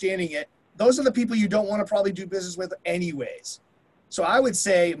understanding it. Those are the people you don't want to probably do business with anyways. So I would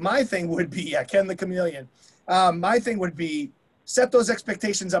say my thing would be, Ken the Chameleon, my thing would be set those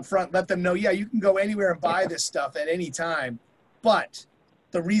expectations up front. Let them know, you can go anywhere and buy this stuff at any time. But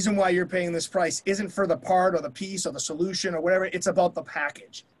the reason why you're paying this price isn't for the part or the piece or the solution or whatever. It's about the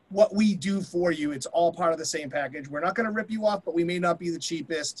package. What we do for you, it's all part of the same package. We're not going to rip you off, but we may not be the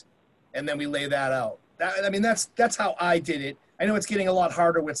cheapest. And then we lay that out. That's how I did it. I know it's getting a lot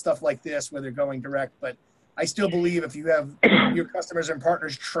harder with stuff like this where they're going direct, but I still believe if you have your customers and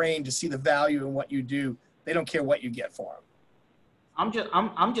partners trained to see the value in what you do, they don't care what you get for them. I'm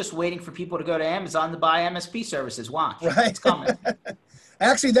just waiting for people to go to Amazon to buy MSP services. Watch, right? It's coming.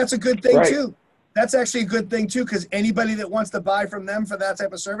 Actually, that's a good thing too. That's actually a good thing too, because anybody that wants to buy from them for that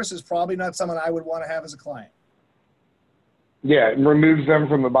type of service is probably not someone I would want to have as a client. Yeah, it removes them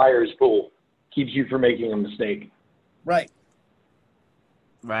from the buyer's pool. Keeps you from making a mistake. Right.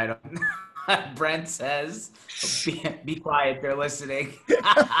 Right. Brent says, be quiet, they're listening.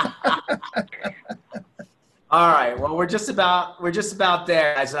 All right. Well, we're just about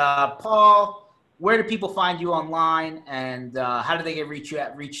there. Guys, Paul, where do people find you online, and how do they get reach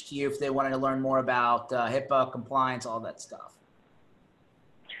to you if they wanted to learn more about HIPAA, compliance, all that stuff?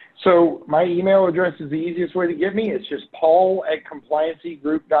 So my email address is the easiest way to get me. It's just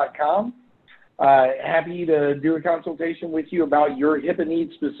paul@compliancygroup.com. Happy to do a consultation with you about your HIPAA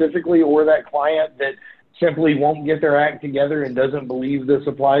needs specifically, or that client that simply won't get their act together and doesn't believe this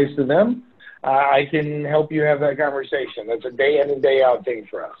applies to them. I can help you have that conversation. That's a day in and day out thing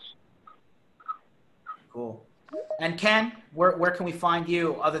for us. Cool. And Ken, where can we find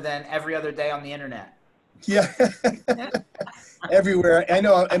you other than every other day on the internet? Yeah. Everywhere. I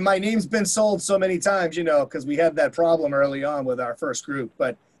know. And my name's been sold so many times, you know, because we had that problem early on with our first group.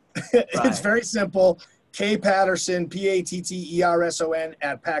 But it's very simple. K Patterson, Patterson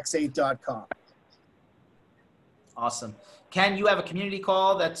at pax8.com. Awesome. Ken, you have a community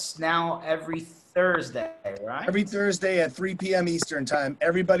call that's now every Thursday, right? Every Thursday at 3 p.m. Eastern time.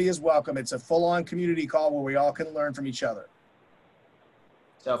 Everybody is welcome. It's a full-on community call where we all can learn from each other.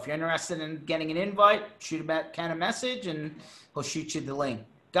 So if you're interested in getting an invite, shoot Ken a message and he'll shoot you the link.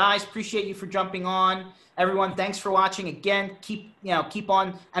 Guys, appreciate you for jumping on. Everyone, thanks for watching. Again, keep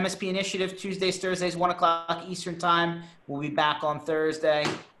on MSP Initiative Tuesdays, Thursdays, 1 o'clock Eastern time. We'll be back on Thursday,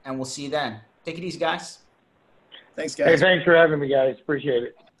 and we'll see you then. Take it easy, guys. Thanks, guys. Hey, thanks for having me, guys. Appreciate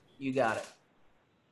it. You got it.